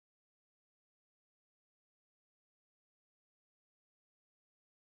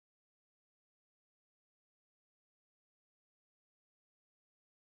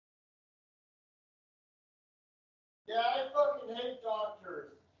 Yeah, I fucking hate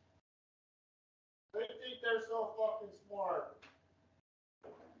doctors. They think they're so fucking smart.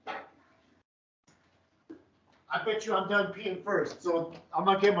 I bet you I'm done peeing first, so I'm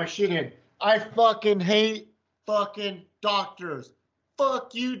gonna get my shit in. I fucking hate fucking doctors.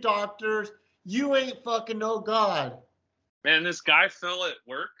 Fuck you, doctors. You ain't fucking no God. Man, this guy fell at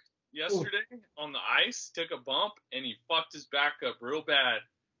work yesterday on the ice, took a bump, and he fucked his back up real bad.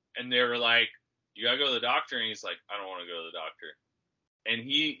 And they were like, you gotta go to the doctor. And he's like, I don't want to go to the doctor. And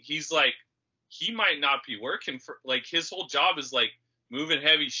he's like, he might not be working for, like, his whole job is like moving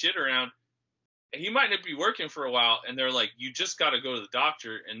heavy shit around. And he might not be working for a while. And they're like, you just got to go to the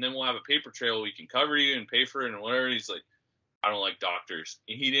doctor, and then we'll have a paper trail. We can cover you and pay for it and whatever. He's like, I don't like doctors.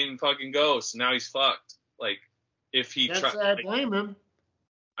 And he didn't fucking go. So now he's fucked. Like, if he tried. I blame him.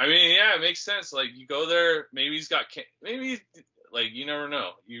 I mean, yeah, it makes sense. Like, you go there, maybe he's got, like, you never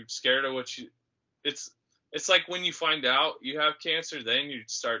know. You're scared of what you, it's like when you find out you have cancer, then you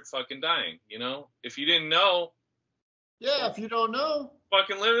start fucking dying, If you didn't know. Yeah, if you don't know.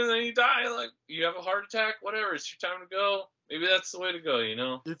 Fucking live and then you die. Like, you have a heart attack, whatever. It's your time to go. Maybe that's the way to go,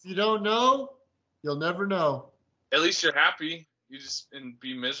 If you don't know, you'll never know. At least you're happy. You just and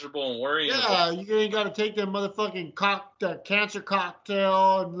be miserable and worry. Yeah, you ain't got to take that motherfucking cancer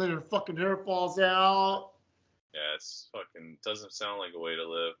cocktail and let your fucking hair falls out. Yeah, it's fucking doesn't sound like a way to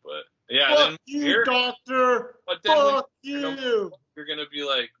live, but yeah. Fuck then you, doctor. But then fuck you. You're gonna be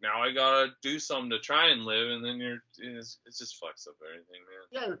like, now I gotta do something to try and live, and then it just fucks up everything, man.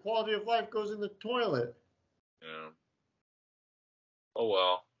 Yeah, your quality of life goes in the toilet. Yeah. Oh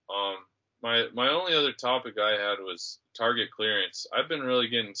well. My only other topic I had was Target clearance. I've been really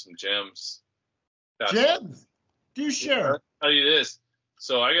getting some gems. Gems? Do share. I'll tell you this.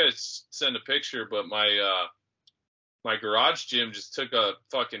 So I gotta send a picture, but my garage gym just took a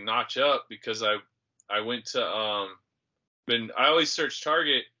fucking notch up because I went to I always search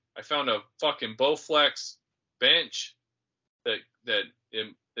Target. I found a fucking Bowflex bench that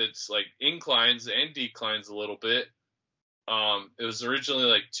it's like inclines and declines a little bit. It was originally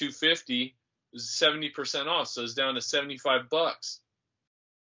like $250. It was 70% off, so it's down to $75.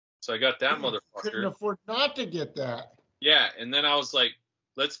 So I got that motherfucker. Couldn't afford not to get that. Yeah, and then I was like,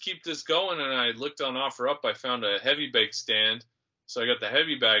 let's keep this going. And I looked on OfferUp. I found a heavy bag stand, so I got the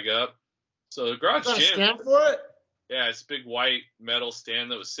heavy bag up. So the garage gym. You got a stand for it? Yeah, it's a big white metal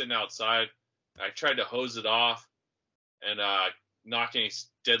stand that was sitting outside. I tried to hose it off, and knock any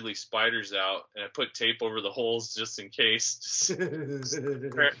deadly spiders out. And I put tape over the holes just in case. Just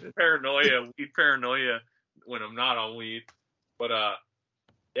paranoia, weed paranoia when I'm not on weed. But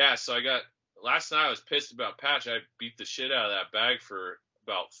yeah, so last night I was pissed about Patch. I beat the shit out of that bag for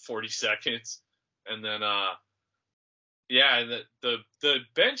about 40 seconds. And then yeah, the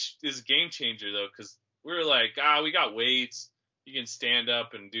bench is a game changer though, because we were like, we got weights, you can stand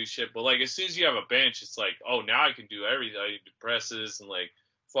up and do shit. But like as soon as you have a bench, it's like, oh, now I can do everything. I can do presses and like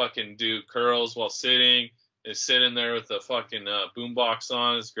fucking do curls while sitting and sit in there with the fucking boombox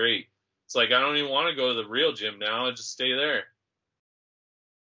on. It's great. It's like I don't even want to go to the real gym now. I just stay there.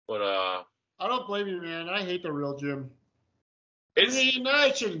 But I don't blame you, man. I hate the real gym.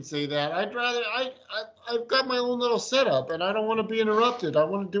 I shouldn't say that. I'd rather I've got my own little setup, and I don't want to be interrupted. I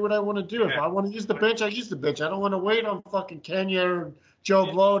want to do what I want to do. If I want to use the bench, I use the bench. I don't want to wait on fucking Kenya or Joe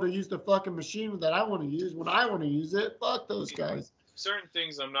Blow to use the fucking machine that I want to use when I want to use it. Fuck those guys. Certain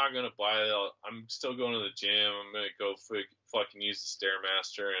things I'm not gonna buy. I'm still going to the gym. I'm gonna go fucking use the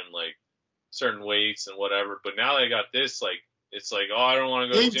Stairmaster and like certain weights and whatever. But now that I got this, like it's like, oh, I don't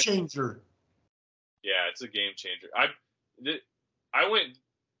want to go. Game changer. Yeah, it's a game changer. I went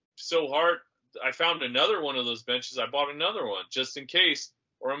so hard. I found another one of those benches. I bought another one just in case,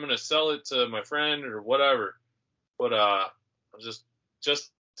 or I'm gonna sell it to my friend or whatever. But just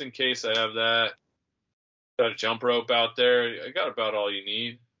in case I have that. Got a jump rope out there. I got about all you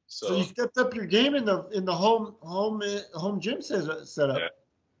need. So you stepped up your game in the home gym setup. Yeah.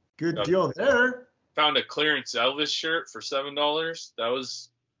 Good deal there. Found a clearance Elvis shirt for $7. That was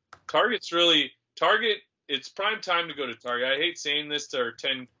Target. It's prime time to go to Target. I hate saying this to our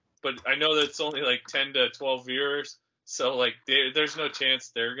 10, but I know that it's only like 10 to 12 viewers. So like there's no chance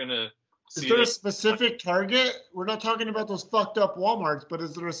they're gonna. Is there a specific Target? We're not talking about those fucked up Walmarts, but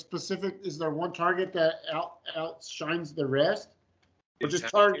is there one Target that outshines the rest? Or just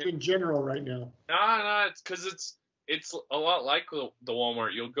Target in general right now? Nah, it's because it's a lot like the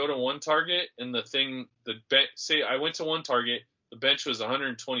Walmart. You'll go to one Target and say I went to one Target, the bench was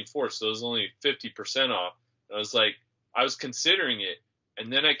 124, so it was only 50% off. And I was like, I was considering it,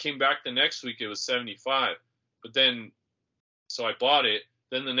 and then I came back the next week, it was 75. But then, so I bought it.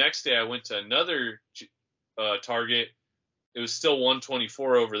 Then the next day I went to another Target. It was still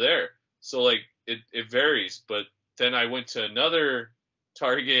 124 over there. So like it varies. But then I went to another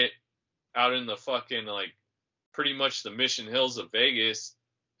Target out in the fucking like pretty much the Mission Hills of Vegas,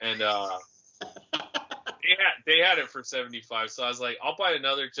 and they had it for 75. So I was like, I'll buy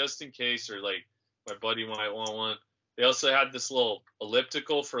another just in case, or like my buddy might want one. They also had this little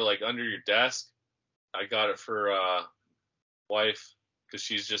elliptical for like under your desk. I got it for wife, because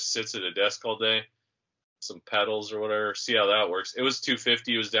she just sits at a desk all day. Some pedals or whatever. See how that works. It was $250.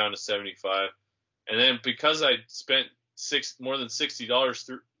 It was down to $75. And then because I spent more than $60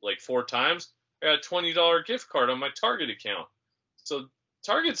 through like 4 times, I got a $20 gift card on my Target account. So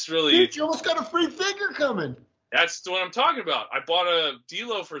Target's really. Dude, you almost got a free figure coming. That's what I'm talking about. I bought a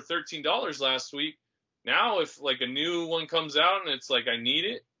D-Lo for $13 last week. Now if like a new one comes out and it's like I need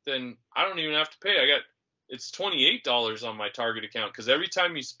it, then I don't even have to pay. It's $28 on my Target account, because every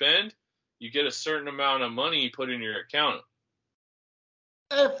time you spend, you get a certain amount of money you put in your account.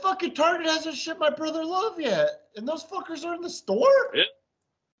 Hey, fucking Target hasn't shipped my Brother Love yet, and those fuckers are in the store? Yeah.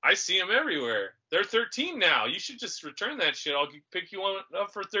 I see them everywhere. They're 13 now. You should just return that shit. I'll pick you one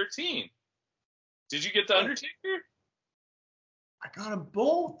up for 13. Did you get the Undertaker? I got them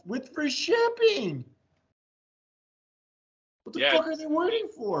both with free shipping. What the fuck are they waiting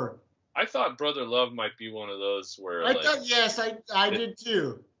for? I thought Brother Love might be one of those where I did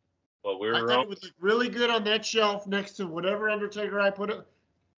too. But we were wrong. I thought it would look really good on that shelf next to whatever Undertaker I put it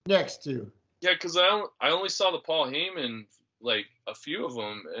next to. Yeah, because I only saw the Paul Heyman, like a few of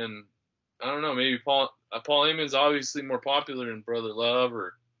them, and I don't know, maybe Paul Heyman's obviously more popular than Brother Love,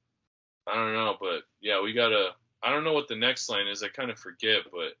 or I don't know, but yeah, I don't know what the next line is. I kind of forget,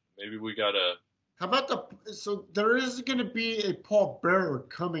 but maybe we gotta. How about so there is going to be a Paul Bearer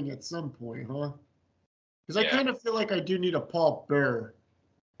coming at some point, huh? Because I kind of feel like I do need a Paul Bearer.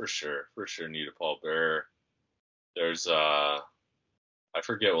 For sure need a Paul Bearer. There's, I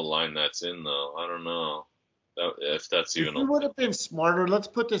forget what line that's in, though. I don't know if that's even. If we would have been smarter, let's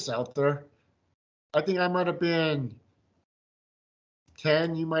put this out there. I think I might have been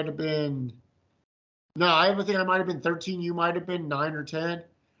 10. You might have been. No, I think I might have been 13. You might have been 9 or 10.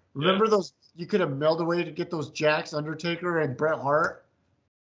 Remember those? You could have mailed away to get those Jax, Undertaker, and Bret Hart.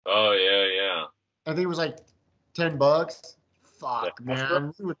 Oh yeah. I think it was like $10. Fuck, man.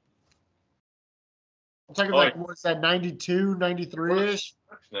 I'm talking like, what's that, 92, 93-ish?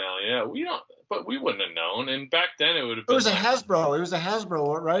 Now, yeah. We don't. but we wouldn't have known. And back then it would have It been was a like, Hasbro. It was a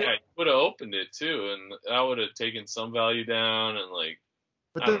Hasbro, right? yeah, you would have opened it too, and that would have taken some value down, and like,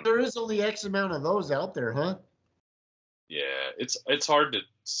 But I don't know. there is only X amount of those out there, huh? Yeah, it's hard to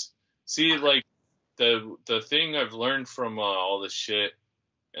see. Like the thing I've learned from all this shit,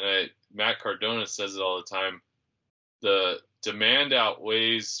 and Matt Cardona says it all the time. The demand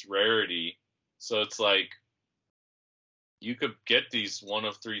outweighs rarity, so it's like you could get these 1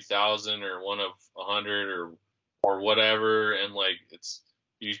 of 3,000 or 1 of 100 or whatever, and like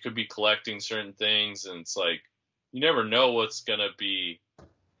you could be collecting certain things, and it's like you never know what's gonna be.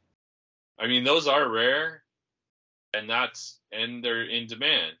 I mean, those are rare, and they're in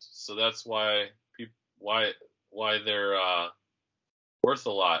demand, so that's why they're worth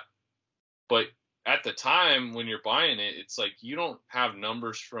a lot. But at the time when you're buying it, it's like you don't have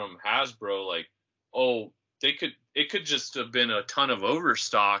numbers from Hasbro like, oh, it could just have been a ton of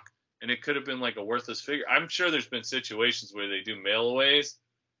overstock, and it could have been like a worthless figure. I'm sure there's been situations where they do mail-aways,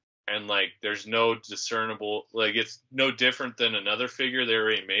 and like there's no discernible, like it's no different than another figure they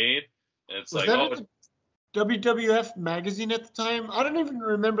already made, and it's Was like, that in the WWF magazine at the time? I don't even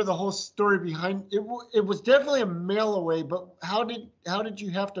remember the whole story behind it. It was definitely a mail away, but how did you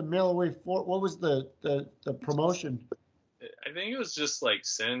have to mail away for? What was the promotion? I think it was just like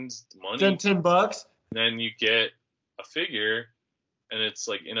send money, Send $10. and then you get a figure, and it's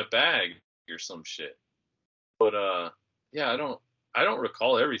like in a bag or some shit. But yeah, I don't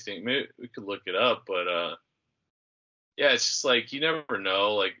recall everything. Maybe we could look it up, but yeah, it's just like you never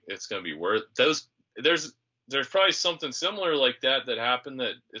know, like it's gonna be worth those. There's probably something similar like that happened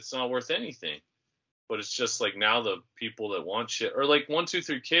that it's not worth anything, but it's just like now the people that want shit, or like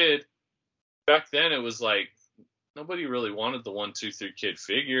 1-2-3 Kid. Back then it was like nobody really wanted the 1-2-3 Kid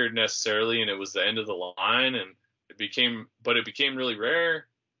figure necessarily, and it was the end of the line, and it became really rare.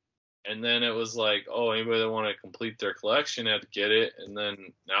 And then it was like, oh, anybody that want to complete their collection had to get it, and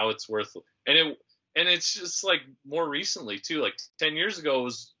then now it's worth, and it's just like more recently too, like 10 years ago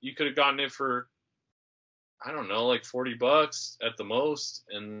you could have gotten it for, I don't know, like $40 at the most,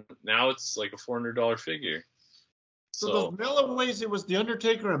 and now it's like a $400 figure. So those mail-aways, it was The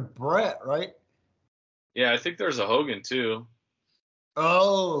Undertaker and Brett, right? Yeah, I think there's a Hogan too.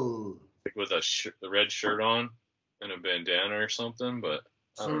 Oh. Like with a red shirt on and a bandana or something, but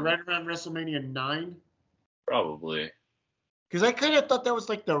So right around WrestleMania 9? Probably. Because I kind of thought that was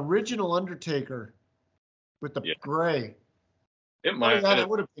like the original Undertaker with the gray. It might. Yeah, that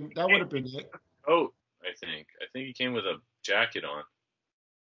would have been it. Oh, I think he came with a jacket on.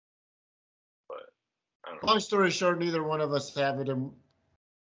 But I don't know. Long story short, neither one of us have it, and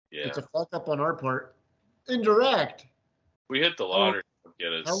it's a fuck up on our part. Indirect. We hit the lottery.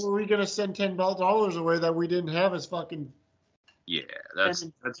 Get us. How were we gonna send $10 away that we didn't have as fucking? Yeah, that's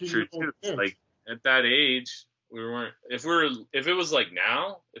true too. Like at that age, we weren't. If it was like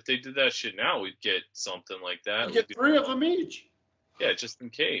now, if they did that shit now, we'd get something like that. We get 3 of them each. Yeah, just in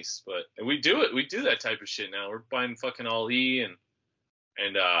case. But we do it. We do that type of shit now. We're buying fucking Ali and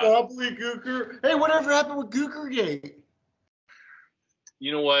Gobbledygooker. Hey, whatever happened with Gookergate?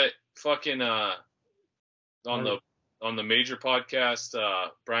 You know what? Fucking on the major podcast,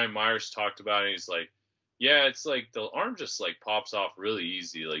 Brian Myers talked about it. He's like, yeah, it's like the arm just like pops off really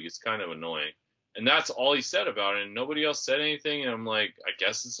easy. Like it's kind of annoying. And that's all he said about it. And nobody else said anything. And I'm like, I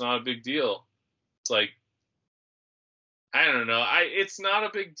guess it's not a big deal. It's like, I don't know. It's not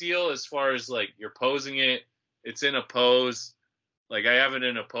a big deal as far as like you're posing it. It's in a pose. Like I have it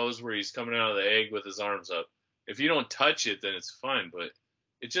in a pose where he's coming out of the egg with his arms up. If you don't touch it, then it's fine. But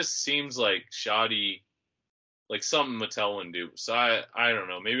it just seems like shoddy, like something Mattel wouldn't do. So I don't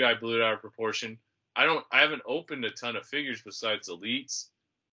know. Maybe I blew it out of proportion. I haven't opened a ton of figures besides Elites.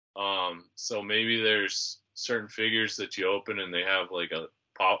 So maybe there's certain figures that you open and they have like a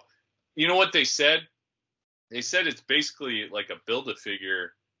pop. You know what they said? They said it's basically like a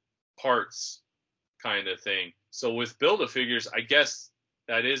Build-A-Figure parts kind of thing. So with Build-A-Figures, I guess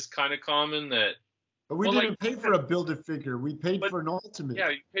that is kind of common that. But we didn't pay for a Build-A-Figure. We paid for an Ultimate. Yeah,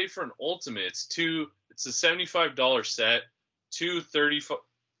 you paid for an Ultimate. It's a $75 set, two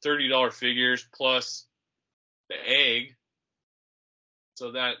 $30 figures plus the egg.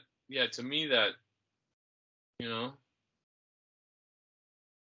 So that, yeah, to me that, you know,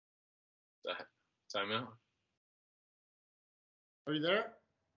 timeout. Are you there?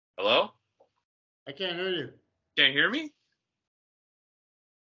 Hello? I can't hear you. Can't hear me?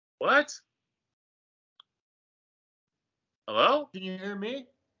 What? Hello? Can you hear me?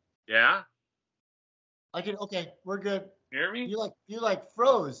 Yeah. I can. Okay, we're good. Hear me? You like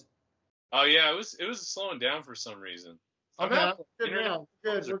froze. Oh yeah, it was slowing down for some reason. I'm Okay, having good internet now.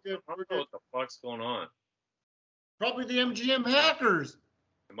 Good, problems. we're good. I don't know what the fuck's going on. Probably the MGM hackers.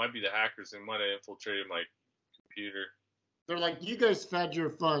 It might be the hackers. They might have infiltrated my computer. They're like, you guys had your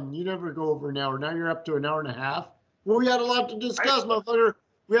fun. You never go over an hour. Now you're up to an hour and a half. Well, we had a lot to discuss, motherfucker.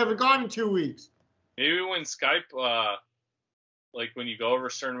 We haven't gone in 2 weeks. Maybe when Skype, like when you go over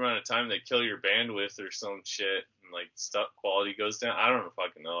a certain amount of time, they kill your bandwidth or some shit, and like stuff quality goes down. I don't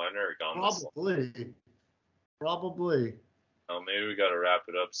fucking know. I've never gone this long. Probably. Oh, maybe we got to wrap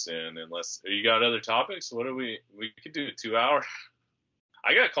it up soon. Unless you got other topics, what do we could do 2 hours.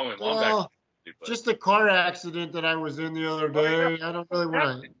 I gotta call my mom back. But just a car accident that I was in the other day. I don't really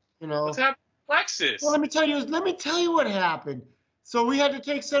want to, What's happened, Lexus? Well, let me tell you what happened. So we had to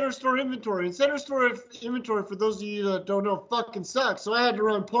take center store inventory, and center store inventory, for those of you that don't know, fucking sucks. So I had to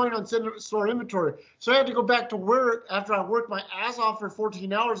run point on center store inventory. So I had to go back to work after I worked my ass off for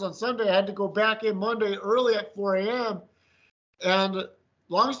 14 hours on Sunday. I had to go back in Monday early at 4 a.m. And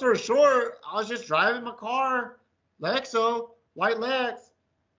long story short, I was just driving my car, Lexo, white Lex,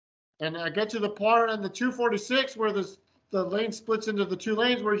 and I get to the part on the 246 where the lane splits into the 2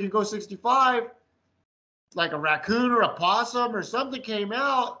 lanes where you can go 65. Like a raccoon or a possum or something came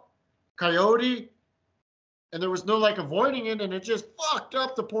out, coyote, and there was no like avoiding it, and it just fucked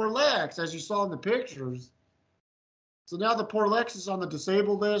up the poor Lex, as you saw in the pictures. So now the poor Lex is on the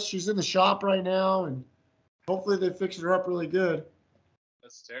disabled list. She's in the shop right now, and hopefully they fix her up really good.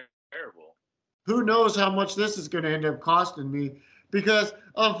 That's terrible. Who knows how much this is going to end up costing me? Because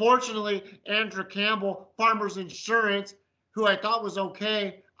unfortunately, Andrew Campbell, Farmers Insurance, who I thought was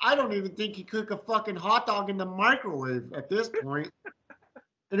okay, I don't even think he cook a fucking hot dog in the microwave at this point.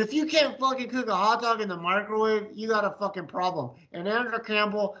 And if you can't fucking cook a hot dog in the microwave, you got a fucking problem. And Andrew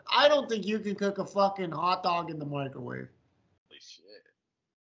Campbell, I don't think you can cook a fucking hot dog in the microwave. Holy shit.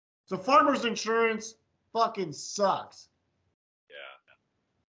 So Farmers Insurance fucking sucks.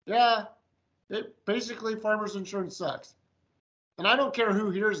 Yeah. Yeah. Basically, Farmers Insurance sucks. And I don't care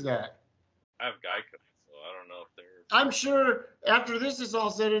who hears that. I have Geico, so I don't know if they're... I'm sure after this is all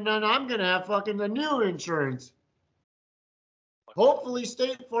said and done, I'm going to have fucking the new insurance. Hopefully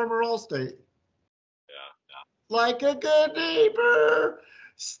State Farm or Allstate. Yeah. Like a good neighbor,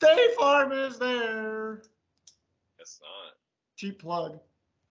 State Farm is there. Guess not. Cheap plug.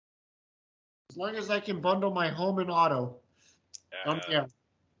 As long as I can bundle my home and auto. Yeah.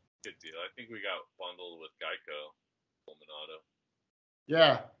 Good deal. I think we got bundled with Geico, home and auto.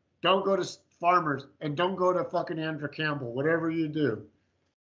 Yeah. Don't go to Farmers, and don't go to fucking Andrew Campbell, whatever you do.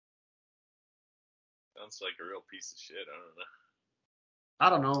 Sounds like a real piece of shit.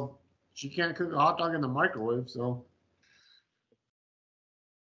 I don't know. She can't cook a hot dog in the microwave, so.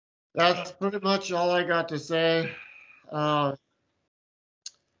 That's pretty much all I got to say. The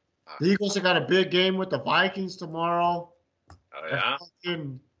Eagles have got a big game with the Vikings tomorrow. Oh, yeah?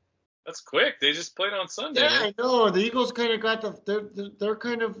 That's quick. They just played on Sunday. Yeah, I know. The Eagles kind of got they're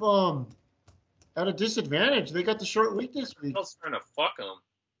kind of at a disadvantage. They got the short week this week. I was trying to fuck them.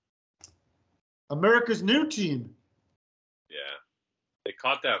 America's new team. Yeah. They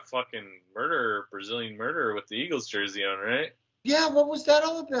caught that fucking Brazilian murderer with the Eagles jersey on, right? Yeah, what was that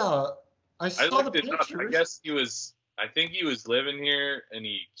all about? I saw the pictures. I guess I think he was living here, and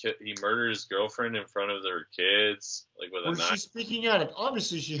he murdered his girlfriend in front of their kids, like with a knife. Was she speaking out of?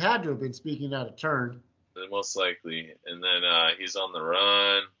 Obviously, she had to have been speaking out of turn. Most likely. And then he's on the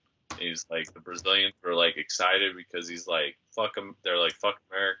run. He's like, the Brazilians were like excited because he's like, fuck them. They're like, fuck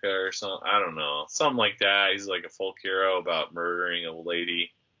America or something. I don't know. Something like that. He's like a folk hero about murdering a lady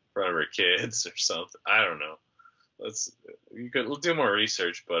in front of her kids or something. I don't know. We'll do more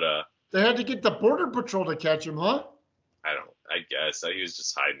research, but they had to get the Border Patrol to catch him, huh? I guess he was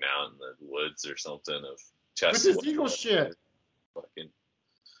just hiding out in the woods or something of chest. With his Eagles shit. Fucking.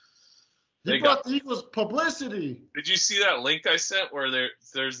 He brought the Eagles publicity. Did you see that link I sent where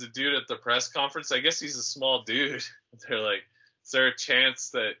there's the dude at the press conference? I guess he's a small dude. They're like, is there a chance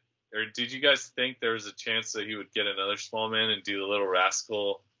that, or did you guys think there was a chance that he would get another small man and do the little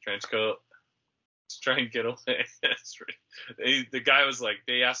rascal trench coat? Just try and get away. The guy was like,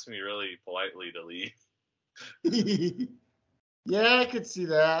 they asked me really politely to leave. Yeah, I could see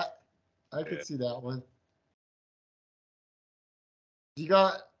that. I could see that one. Do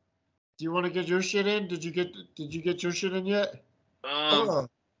you want to get your shit in? Did you get your shit in yet? Not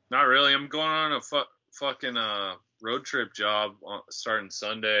really. I'm going on a fucking road trip job starting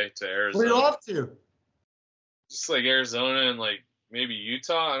Sunday to Arizona. Where are you off to? Just like Arizona and like maybe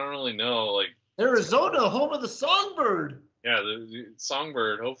Utah. I don't really know. Like Arizona, home of the Songbird. Yeah, the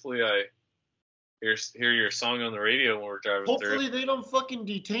Songbird. Hopefully I hear your song on the radio when we're driving through. Hopefully they don't fucking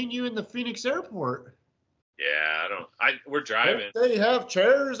detain you in the Phoenix airport. Yeah, we're driving. Don't they have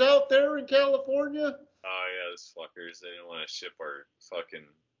chairs out there in California? Oh yeah, those fuckers. They didn't want to ship our fucking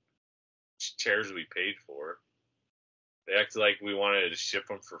chairs we paid for. They acted like we wanted to ship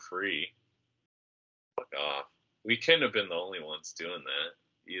them for free. Fuck off. We couldn't have been the only ones doing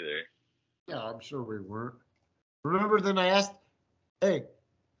that either. Yeah, I'm sure we weren't. Remember then I asked, hey,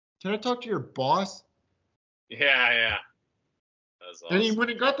 can I talk to your boss? Yeah. That was awesome. And he went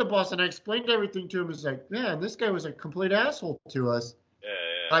and got the boss, and I explained everything to him. He's like, man, this guy was a complete asshole to us. Yeah.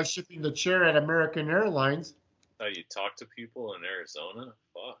 By shipping the chair at American Airlines. How you talk to people in Arizona?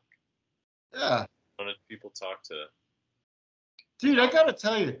 Fuck. Yeah. How did people talk to? Dude, I gotta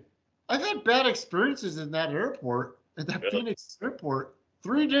tell you, I've had bad experiences in that airport, at that Really? Phoenix airport,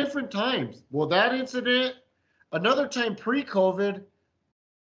 3 different times. Well, that incident, another time pre-COVID,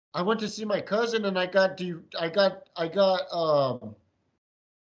 I went to see my cousin and I got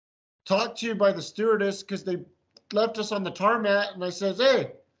talked to by the stewardess because they left us on the tarmac, and I says,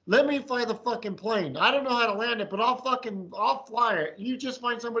 hey, let me fly the fucking plane. I don't know how to land it, but I'll fly it. You just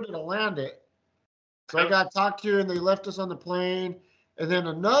find somebody to land it. So I got talked to, and they left us on the plane. And then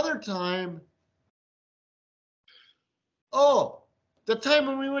another time, the time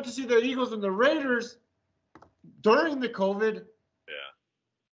when we went to see the Eagles and the Raiders during the COVID. Yeah.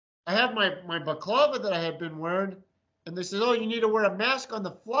 I had my baklava that I had been wearing, and they said, oh, you need to wear a mask on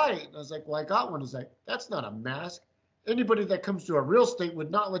the flight. And I was like, well, I got one. He's like, that's not a mask. Anybody that comes to a real estate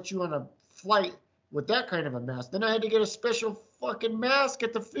would not let you on a flight with that kind of a mask. Then I had to get a special fucking mask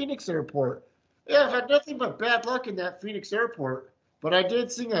at the Phoenix airport. Yeah, I've had nothing but bad luck in that Phoenix airport. But I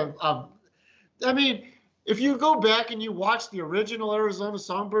did sing I mean, if you go back and you watch the original Arizona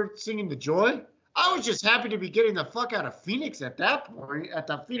Songbird singing The Joy, I was just happy to be getting the fuck out of Phoenix at that point, at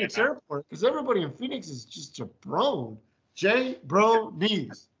the Phoenix airport, because everybody in Phoenix is just jabron.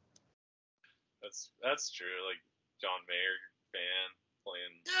 J-bro-knees. That's true. Like John Mayer fan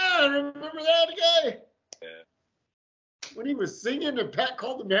playing. Yeah, I remember that guy. Yeah. When he was singing and Pat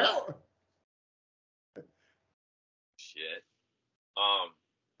called him out. Shit.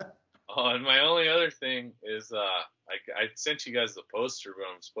 And my only other thing is I sent you guys the poster, but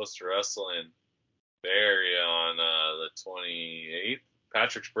I'm supposed to wrestle in Bay Area on the 28th,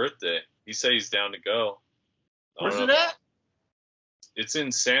 Patrick's birthday. He said he's down to go. Where's it at? It's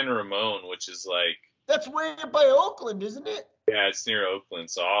in San Ramon, which is like. That's way up by Oakland, isn't it? Yeah, it's near Oakland,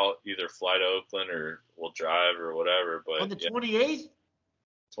 so I'll either fly to Oakland or we'll drive or whatever. But on the 28th.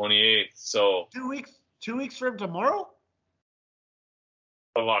 28th. So 2 weeks from tomorrow.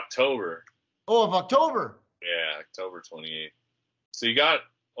 Of October. Oh, of October. Yeah, October 28th. So you got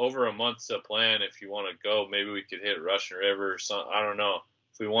over a month to plan. If you want to go, maybe we could hit Russian River or something. I don't know.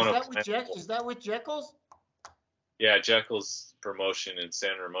 If we want to. Is that with Jekyll's? Yeah, Jekyll's promotion in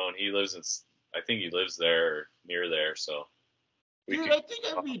San Ramon. I think he lives there or near there. So. Dude, I think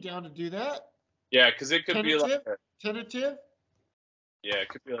I'd be down to do that. Yeah, because it could be like tentative. Yeah, it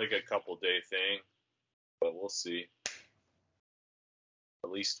could be like a couple day thing, but we'll see. At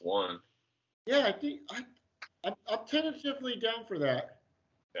least one. Yeah, I think I'm tentatively down for that.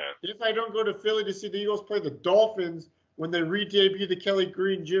 Yeah. If I don't go to Philly to see the Eagles play the Dolphins when they re-debut the Kelly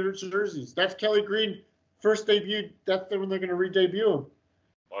Green jerseys. That's Kelly Green first debut. That's when they're going to re-debut him.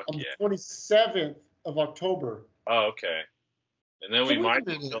 Fuck on yeah. the 27th of October. Oh, okay. And then we might.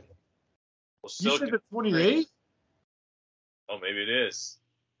 You said the 28th? Oh, maybe it is.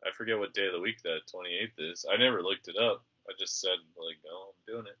 I forget what day of the week that 28th is. I never looked it up. I just said, like, no, I'm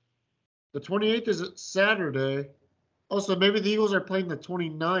doing it. The 28th is a Saturday. Also, maybe the Eagles are playing the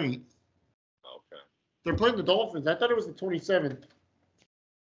 29th. Okay. They're playing the Dolphins. I thought it was the 27th.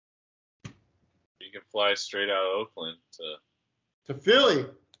 You can fly straight out of Oakland to Philly.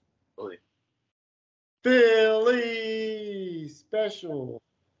 Philly special.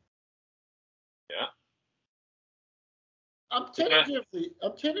 Yeah. I'm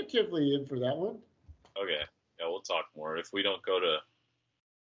tentatively in for that one. Okay. Yeah, we'll talk more. If we don't go to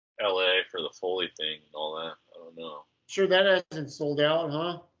LA for the Foley thing and all that, I don't know. Sure that hasn't sold out,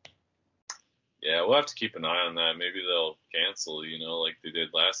 huh? Yeah, we'll have to keep an eye on that. Maybe they'll cancel, like they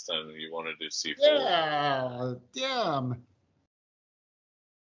did last time when you wanted to see Foley. Yeah, damn.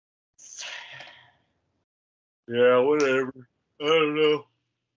 Yeah, whatever. I don't know.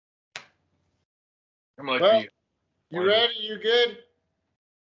 I might be. You ready? You good?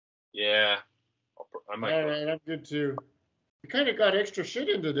 Yeah. I might. All right, I'm good too. We kind of got extra shit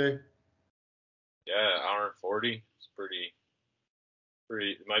in today. Yeah, hour and 40. It's pretty.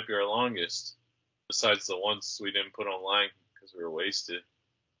 It might be our longest. Besides the ones we didn't put online because we were wasted.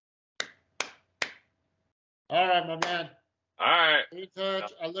 All right, my man. All right. Be in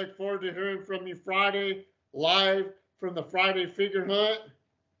touch. I look forward to hearing from you Friday live from the Friday figure hunt.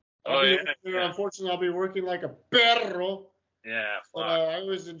 Unfortunately, I'll be working like a perro. Yeah, but I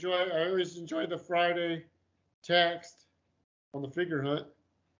always enjoy the Friday text on the figure hunt.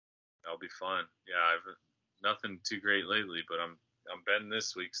 That'll be fun. Yeah, I've nothing too great lately, but I'm betting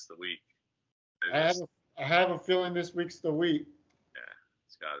this week's the week. I have a feeling this week's the week. Yeah,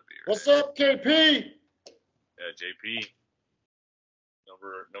 it's got to be. Right. What's up, KP? Yeah, JP,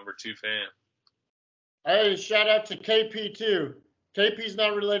 number 2 fan. Hey, shout out to KP too. KP's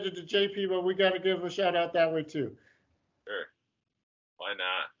not related to JP, but we got to give a shout out that way too. Sure. Why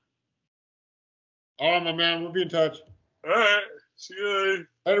not? All right, my man. We'll be in touch. All right. See you later.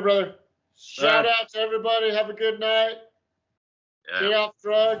 Later, brother. Shout out to everybody. Have a good night. Yeah. Stay off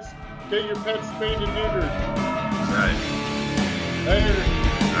drugs. Get your pets spayed and neutered. That's right. Later.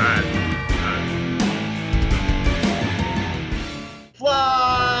 All right.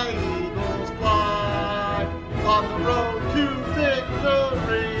 Fly, Eagles, fly on the road to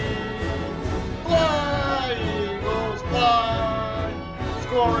victory. Fly, Eagles, fly.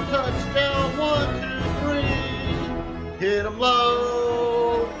 Score a touchdown, 1, 2, 3. Hit 'em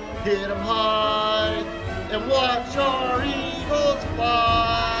low, hit 'em high, and watch our Eagles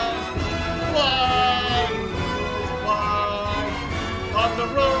fly.